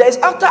 So there's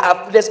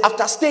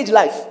after stage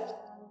life.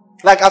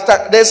 Like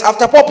there's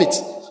after pulpit.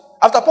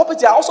 After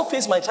pulpit, I also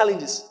face my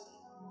challenges.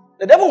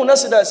 The devil will not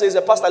sit there and say,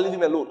 the pastor, leave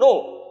him alone.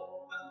 No.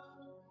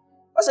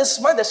 I say,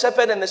 smite the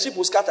shepherd and the sheep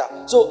will scatter.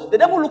 So the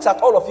devil looks at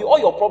all of you, all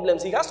your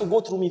problems. He has to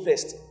go through me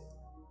first.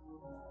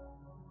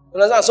 You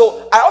understand?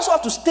 So I also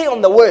have to stay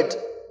on the word.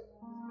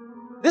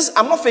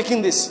 I'm not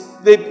faking this.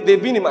 They've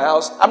been in my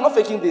house. I'm not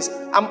faking this.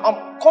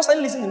 I'm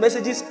constantly listening to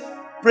messages,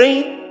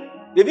 praying.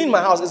 They've been in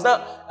my house.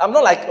 I'm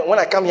not like when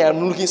I come here, I'm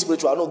looking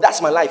spiritual. No,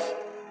 that's my life.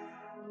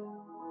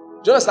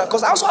 Do you understand?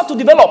 Because I also have to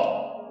develop.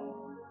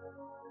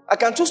 I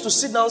can choose to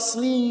sit down,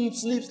 sleep.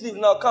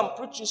 Now come,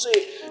 preach, you say,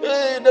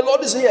 hey, the Lord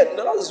is here.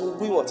 The Lord is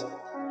doing what?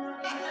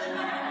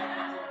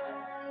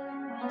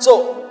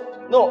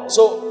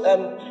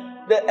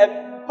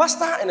 The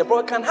pastor and the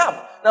prophet can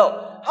have.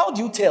 Now, how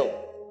do you tell?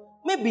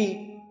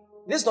 Maybe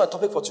this is not a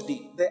topic for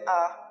today. There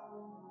are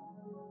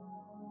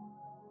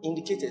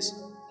indicators.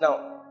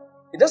 Now,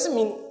 it doesn't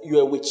mean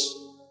you're a witch.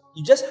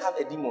 You just have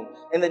a demon.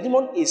 And the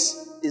demon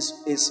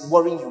is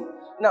worrying you.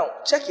 Now,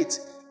 check it.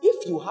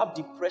 If you have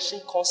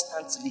depression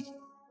constantly,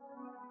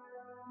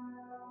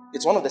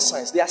 It's one of the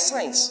signs. There are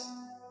signs.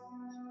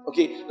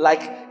 Okay,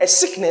 like a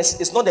sickness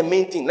is not the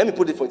main thing. Let me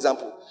put it for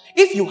example.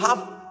 If you have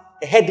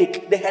a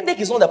headache, the headache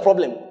is not the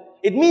problem.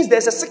 It means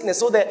there's a sickness.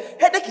 So the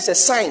headache is a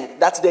sign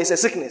that there is a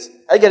sickness.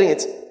 Are you getting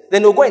it?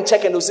 Then they'll go and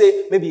check and they'll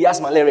say maybe he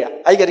has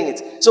malaria. Are you getting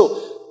it?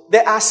 So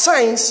there are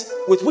signs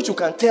with which you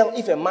can tell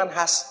if a man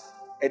has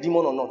a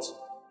demon or not.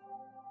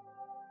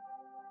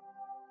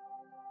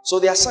 So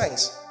there are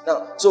signs.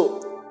 Now, so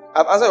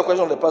I've answered your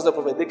question of the pastor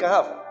prophet. They can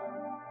have.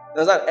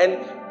 Understand?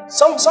 And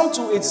some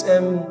too, it's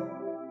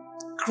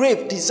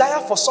crave,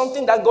 desire for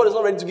something that God is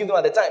not ready to give them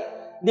at the time.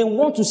 They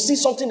want to see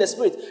something in the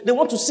spirit. They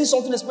want to see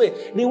something in the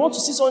spirit. They want to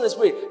see something in the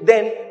spirit.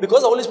 Then,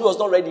 because the Holy Spirit was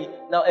not ready,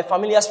 now a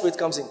familiar spirit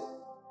comes in.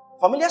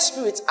 Familiar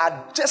spirits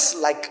are just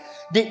like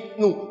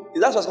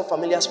that's what's called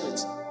familiar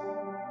spirits.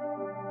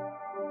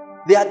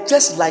 They are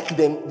just like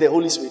them, the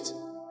Holy Spirit.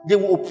 They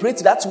will operate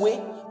that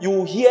way. You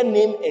will hear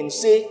name and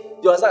say, do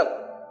you understand?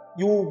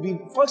 You will be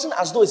functioning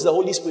as though it's the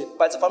Holy Spirit,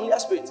 but it's a familiar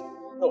spirit.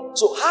 No.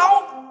 So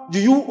how do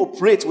you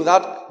operate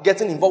without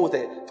getting involved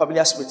with the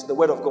familiar spirit? The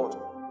word of God.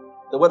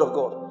 The word of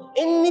God.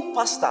 Any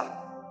pastor,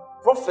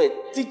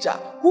 prophet, teacher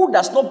who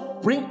does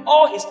not bring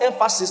all his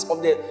emphasis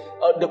of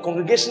the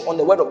congregation on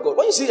the word of God.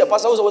 When you see a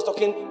pastor who's always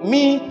talking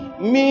me,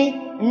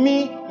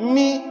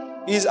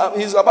 he's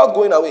about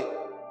going away.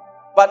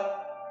 But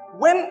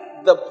when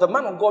the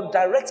man of God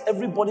directs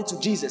everybody to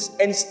Jesus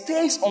and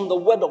stays on the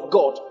word of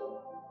God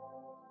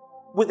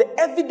with the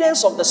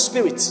evidence of the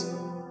Spirit,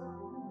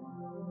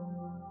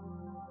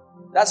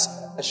 that's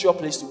a sure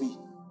place to be.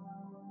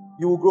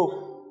 You will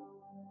grow.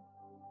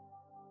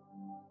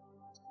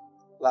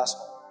 Last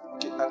one.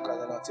 Okay, anchor,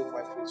 then I'll take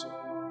my food.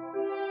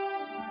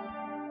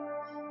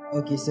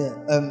 Okay,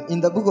 sir. In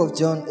the book of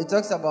John, it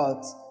talks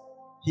about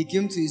he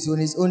came to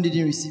his own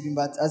didn't receive him,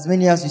 but as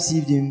many as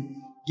received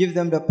him, give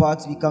them the power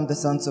to become the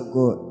sons of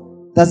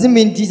God. Does it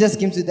mean Jesus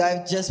came to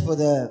die just for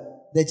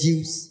the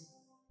Jews?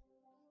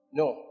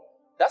 No.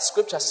 That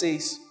scripture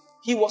says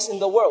he was in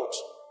the world.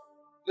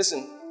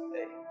 Listen,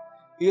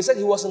 he said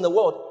he was in the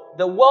world.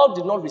 The world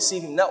did not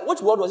receive him. Now,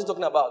 which world was he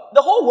talking about?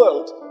 The whole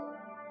world.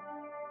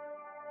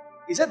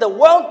 He said the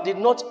world did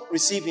not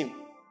receive him.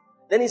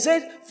 Then he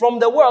said from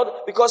the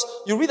world, because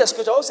you read the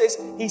scripture, it says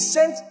he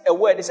sent a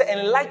word. He said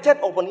enlightened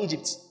upon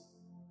Egypt.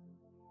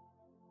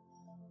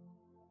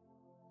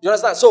 You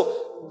understand?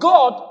 So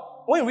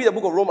God, when you read the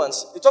book of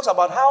Romans, it talks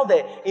about how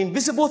the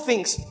invisible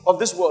things of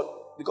this world,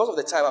 because of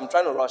the time, I'm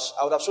trying to rush.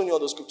 I would have shown you all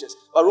those scriptures.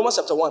 But Romans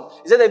chapter 1,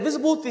 he said the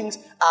visible things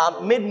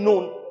are made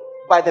known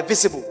by the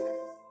visible,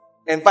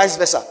 and vice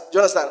versa. Do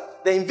you understand?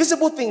 The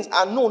invisible things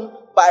are known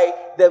by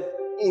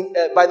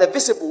the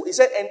visible. He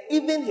said, and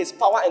even his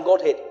power and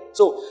Godhead.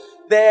 So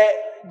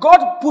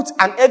God put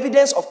an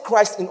evidence of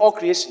Christ in all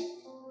creation. Do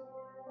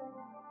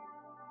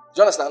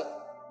you understand?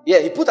 Yeah,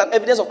 he put an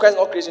evidence of Christ in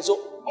all creation.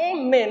 So all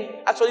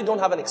men actually don't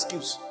have an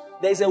excuse.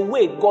 There is a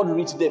way God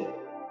reached them.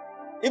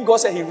 If God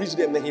said he reached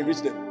them, then he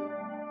reached them.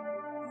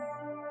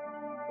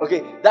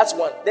 Okay, that's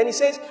one. Then he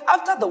says,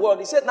 after the world,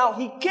 he said, now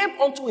he came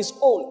unto his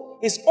own.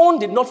 His own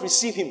did not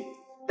receive him.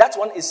 That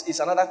one is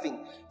another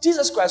thing.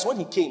 Jesus Christ, when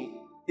he came,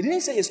 he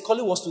didn't say his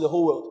calling was to the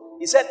whole world.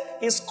 He said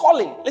his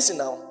calling, listen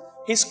now,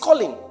 his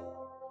calling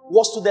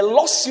was to the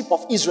lost sheep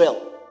of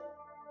Israel.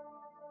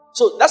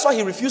 So that's why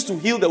he refused to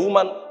heal the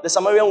woman, the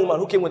Samaritan woman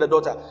who came with the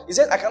daughter. He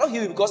said, I cannot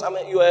heal you because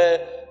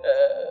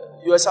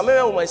you're a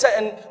Samaritan woman. He said,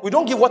 and we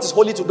don't give what is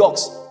holy to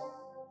dogs.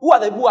 Who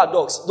are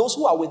dogs? Those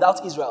who are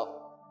without Israel.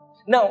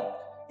 Now,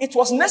 it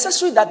was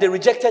necessary that they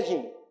rejected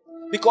him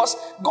because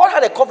God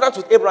had a covenant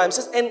with Abraham,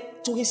 says, and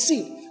to his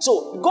seed.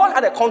 So God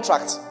had a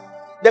contract.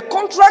 The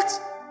contract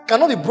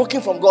cannot be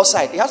broken from God's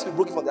side. It has to be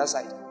broken from their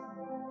side.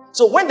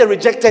 So when they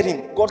rejected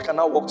him, God can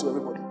now walk to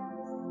everybody.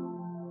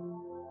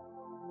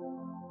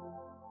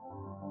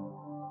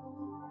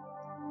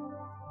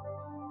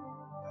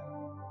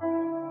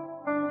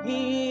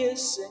 He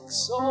is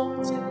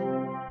exalted.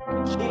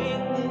 The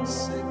King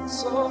is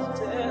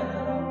exalted.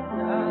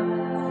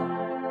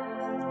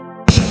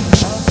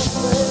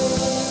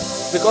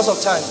 Because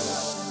of time.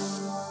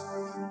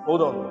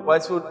 Hold on.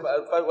 White food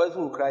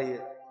will cry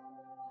here.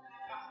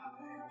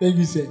 Thank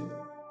you, sir.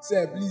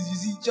 Sir, please, you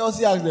see,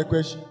 Chelsea asked the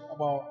question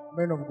about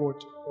men of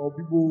God or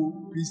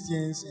people,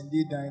 Christians, and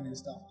they dying and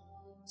stuff.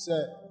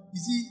 Sir, you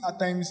see, at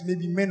times,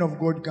 maybe men of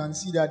God can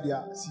see that they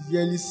are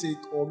severely sick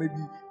or maybe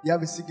they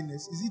have a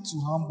sickness. Is it to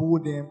humble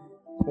them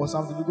or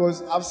something?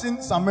 Because I've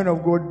seen some men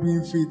of God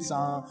being faith,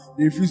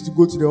 they refuse to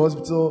go to the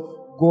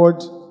hospital,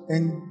 God,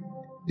 and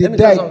they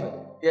die.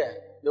 Yeah,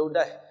 they will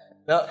die.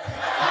 Now,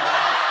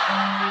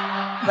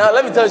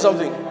 let me tell you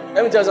something.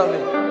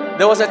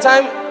 There was a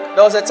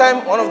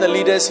time one of the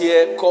leaders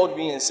here called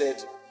me and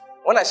said,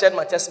 when I shared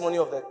my testimony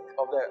of the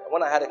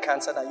when I had a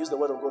cancer, and I used the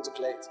word of God to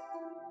clear it.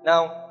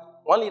 Now,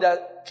 one leader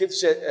came to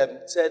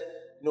said,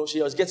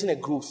 she was getting a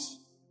growth.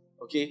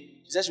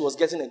 Okay, she said she was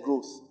getting a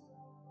growth,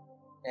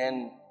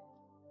 and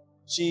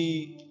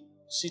she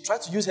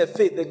tried to use her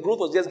faith. The growth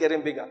was just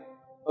getting bigger.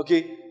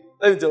 Okay,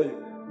 let me tell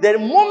you.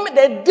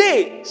 The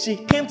day she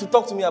came to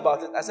talk to me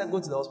about it, I said, go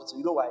to the hospital.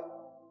 You know why?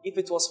 If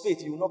it was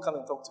faith, you will not come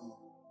and talk to me.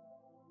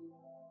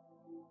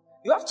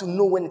 You have to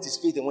know when it is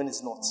faith and when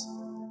it's not.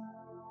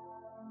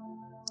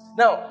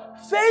 Now,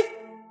 faith,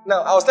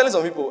 I was telling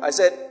some people, I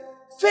said,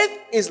 faith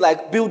is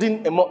like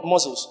building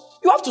muscles.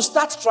 You have to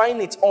start trying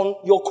it on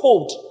your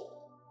cold.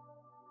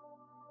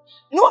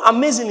 You know,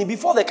 amazingly,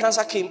 before the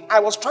cancer came, I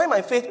was trying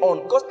my faith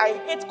on, because I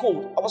hate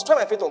cold. I was trying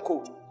my faith on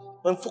cold.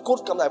 When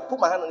cold comes, I put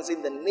my hand on it and say,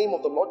 in the name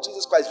of the Lord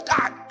Jesus Christ,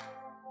 die.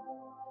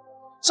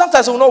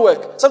 Sometimes it will not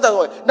work. Sometimes it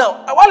will work.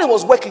 Now, while it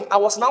was working, I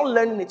was now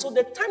learning it. So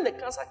the time the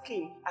cancer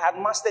came, I had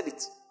mastered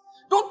it.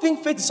 Don't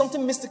think faith is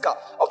something mystical.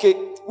 Okay,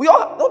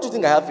 don't you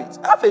think I have faith?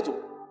 I have faith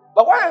too.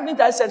 But why haven't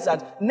I said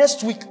that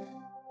next week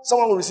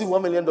someone will receive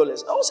 $1 million? I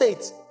won't say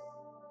it.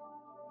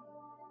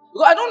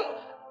 Because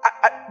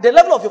the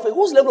level of your faith,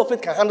 whose level of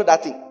faith can handle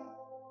that thing? Do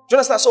you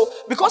understand? So,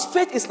 because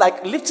faith is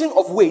like lifting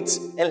of weights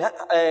and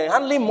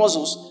handling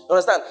muscles, you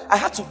understand? I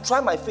had to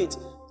try my faith.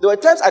 There were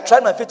times I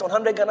tried my faith on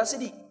 100 Ghana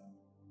cedi.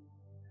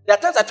 There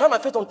are times I tried my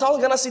faith on 1,000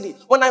 Ghana cedi.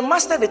 When I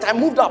mastered it, I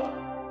moved up.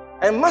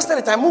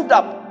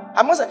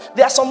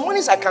 There are some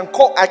monies I can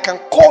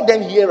call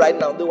them here right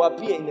now. They will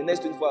appear in the next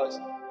 24 hours.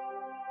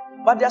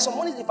 But there are some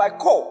monies, if I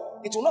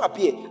call, it will not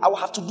appear. I will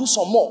have to do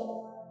some more.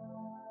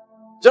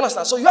 Do you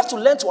understand? So you have to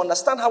learn to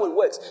understand how it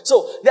works.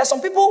 So there are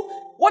some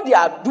people, what they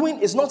are doing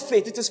is not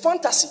faith, it is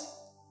fantasy.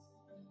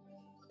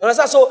 You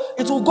understand? So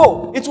it will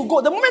go.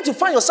 The moment you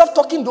find yourself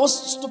talking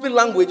those stupid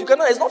language, you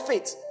cannot, it's not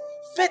faith.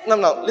 Faith,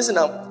 now, listen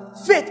now.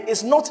 Faith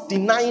is not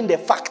denying the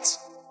fact.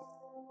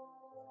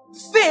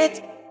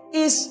 Faith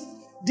is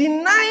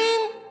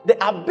denying the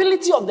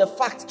ability of the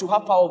fact to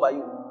have power over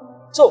you.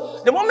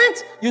 So the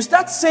moment you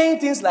start saying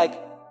things like,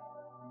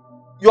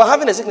 you are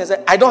having a sickness,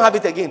 I don't have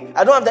it again.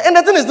 I don't have and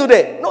the thing is still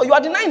there. No, you are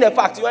denying the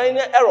fact. You are in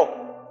an error.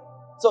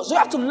 So you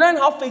have to learn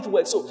how faith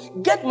works. So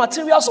get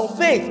materials on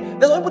faith.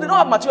 There's some people, they don't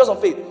have materials on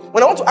faith.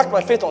 When I want to act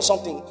my faith on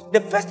something,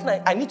 the first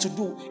thing I need to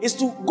do is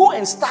to go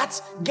and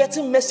start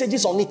getting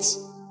messages on it.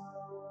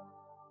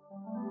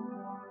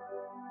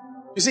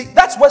 You see,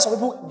 that's where some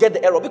people get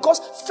the error. Because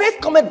faith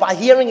cometh by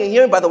hearing and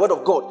hearing by the word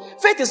of God.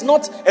 Faith is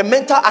not a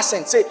mental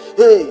assent. Say,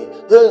 hey,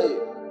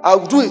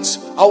 I'll do it.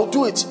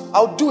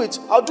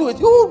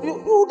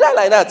 You die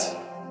like that.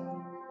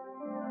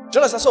 Do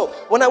you understand? So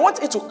when I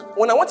want it to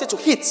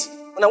hit,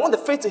 when I want the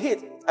faith to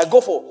hit, I go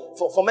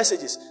for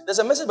messages. There's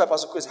a message by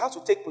Pastor Chris, how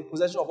to take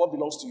possession of what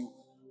belongs to you.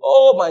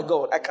 Oh my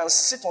God, I can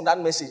sit on that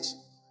message.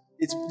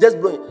 It's just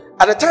blowing.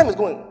 At the time it's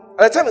going.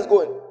 At the time it's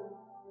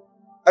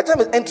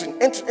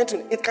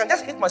entering. It can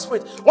just hit my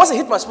spirit. Once it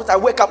hits my spirit, I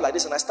wake up like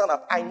this and I stand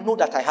up. I know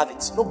that I have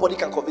it. Nobody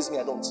can convince me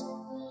I don't.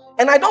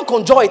 And I don't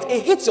conjure it.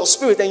 It hits your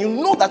spirit and you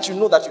know that you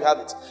have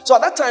it. So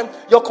at that time,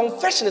 your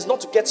confession is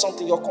not to get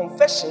something. Your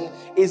confession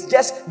is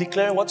just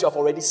declaring what you have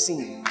already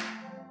seen.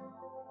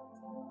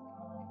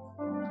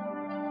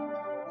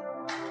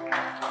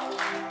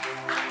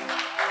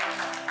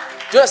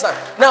 Do you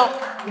understand? Now,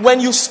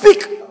 when you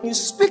speak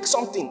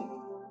something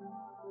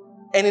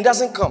and it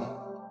doesn't come,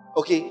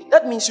 okay,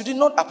 that means you did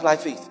not apply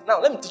faith.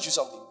 Now, let me teach you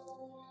something.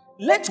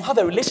 Learn to have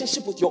a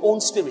relationship with your own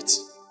spirit.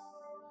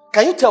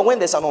 Can you tell when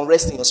there's an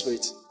unrest in your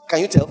spirit? Can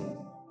you tell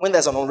when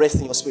there's an unrest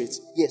in your spirit?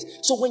 Yes.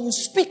 So when you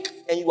speak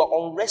and you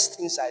are unrest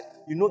inside,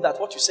 you know that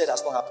what you said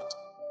has not happened.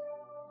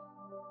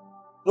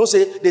 Don't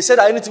say, they said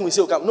that anything we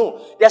say will come. No.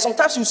 There are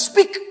sometimes you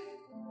speak.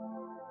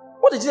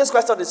 What did Jesus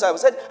Christ tell the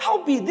disciples? He said,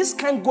 how be this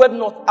kind goeth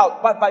not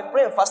out, but by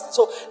prayer and fasting.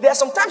 So there are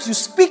sometimes you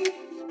speak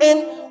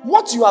and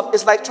what you have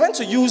is like trying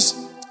to use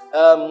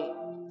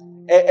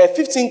a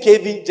 15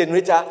 kV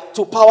generator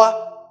to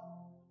power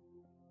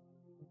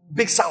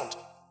big sound.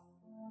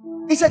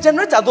 It's a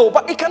generator though,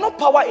 but it cannot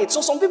power it.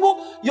 So some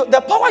people,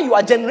 the power you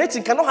are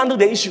generating cannot handle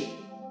the issue.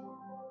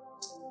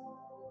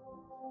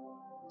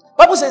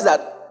 Bible says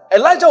that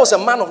Elijah was a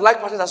man of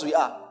like passions as we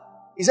are.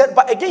 He said,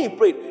 but again he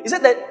prayed. He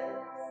said that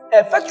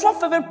effectual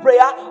fervent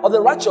prayer of the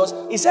righteous,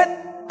 he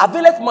said,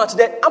 availeth much.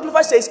 The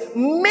Amplified says,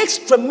 makes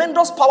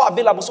tremendous power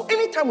available. So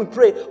anytime we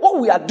pray, what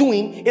we are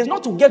doing is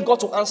not to get God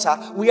to answer.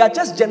 We are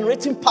just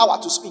generating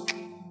power to speak.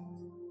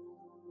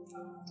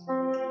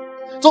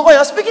 So when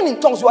you're speaking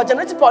in tongues, you are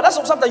generating power. That's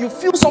sometimes you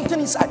feel something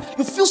inside.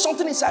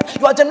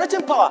 You are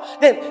generating power.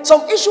 Then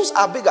some issues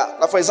are bigger.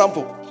 Like for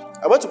example,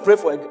 I went to pray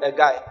for a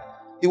guy.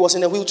 He was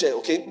in a wheelchair,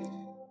 okay?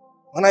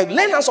 When I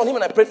laid hands on him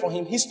and I prayed for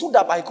him, he stood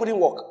up but he couldn't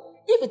walk.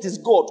 If it is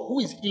God who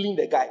is healing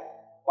the guy,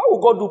 why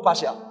would God do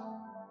partial?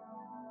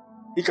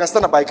 He can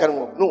stand up but he can't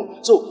walk. No.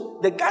 So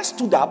the guy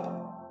stood up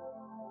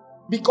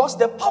because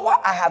the power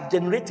I have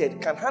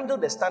generated can handle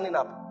the standing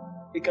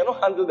up. It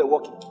cannot handle the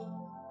walking.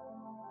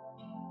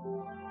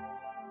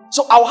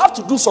 So I'll have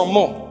to do some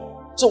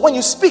more. So when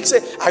you speak, say,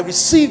 I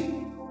receive.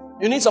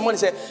 You need someone to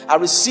say, I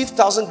receive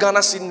 1,000 Ghana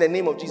cedi in the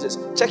name of Jesus.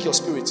 Check your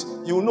spirit.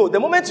 You will know. The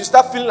moment you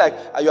start feeling like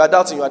you are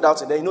doubting,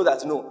 then you know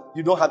that no,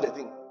 you don't have the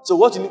thing. So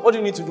what do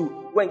you need to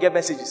do? Go and get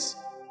messages.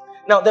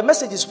 Now the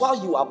message is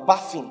while you are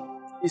bathing,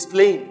 it's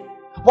playing.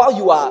 While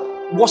you are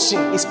washing,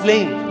 it's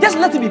playing. Just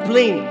let it be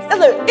playing.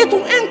 It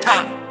will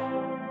enter.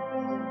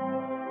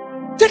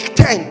 Take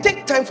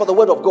Take time for the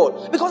word of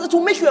God, because it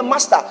will make you a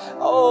master.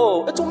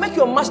 Oh, it will make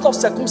you a master of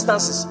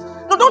circumstances.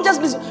 No, don't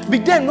just be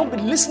there and not be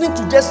listening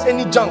to just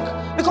any junk,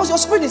 because your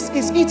spirit is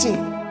eating.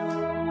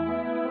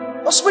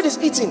 Your spirit is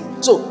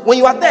eating. So when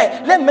you are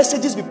there, let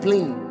messages be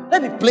playing.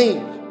 Let it be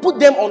playing. Put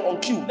them on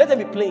cue. Let them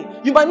be playing.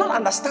 You might not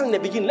understand in the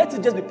beginning. Let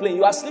it just be playing.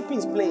 You are sleeping,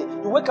 it's playing.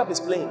 You wake up, it's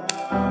playing.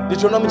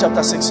 Deuteronomy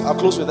chapter 6. I'll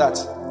close with that.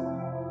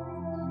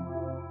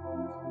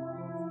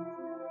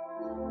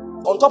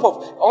 On top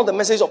of all the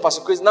messages of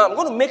Pastor Chris, now I'm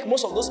going to make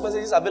most of those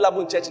messages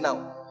available in church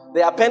now.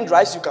 There are pen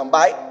drives you can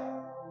buy.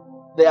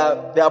 There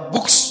are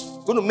books.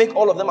 I'm going to make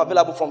all of them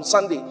available from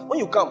Sunday. When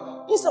you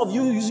come, instead of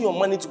you using your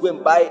money to go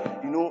and buy,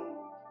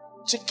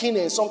 chicken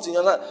and something,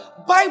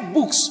 buy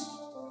books.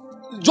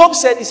 Job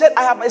said, he said,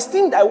 I have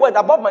esteemed thy word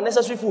above my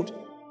necessary food.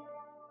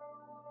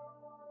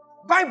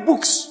 Buy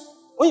books.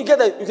 When you get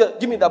there, you can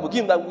give me that book,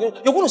 give me that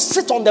book. You're going to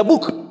sit on the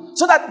book,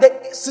 so that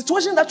the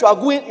situation that you are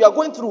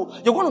going through,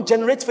 you're going to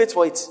generate faith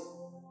for it.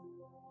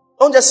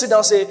 Don't just sit down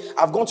and say,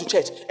 I've gone to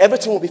church.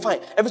 Everything will be fine.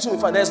 Everything will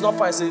be fine. There's not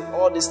fine. Say,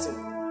 all this thing.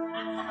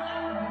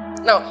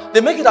 Now, they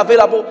make it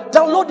available.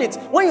 Download it.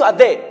 When you are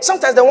there,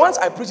 sometimes the ones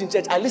I preach in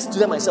church, I listen to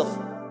them myself.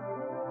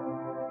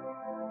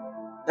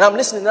 And I'm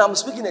listening, and I'm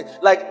speaking it.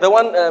 Like the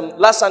one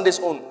last Sunday's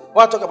own.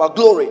 When I talk about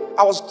glory,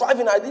 I was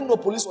driving, I didn't know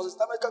police was a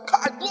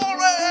car.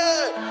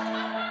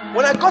 Glory!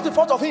 When I got in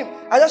front of him,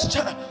 I just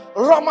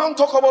Raman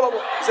talk about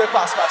it. He said,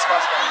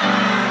 pass.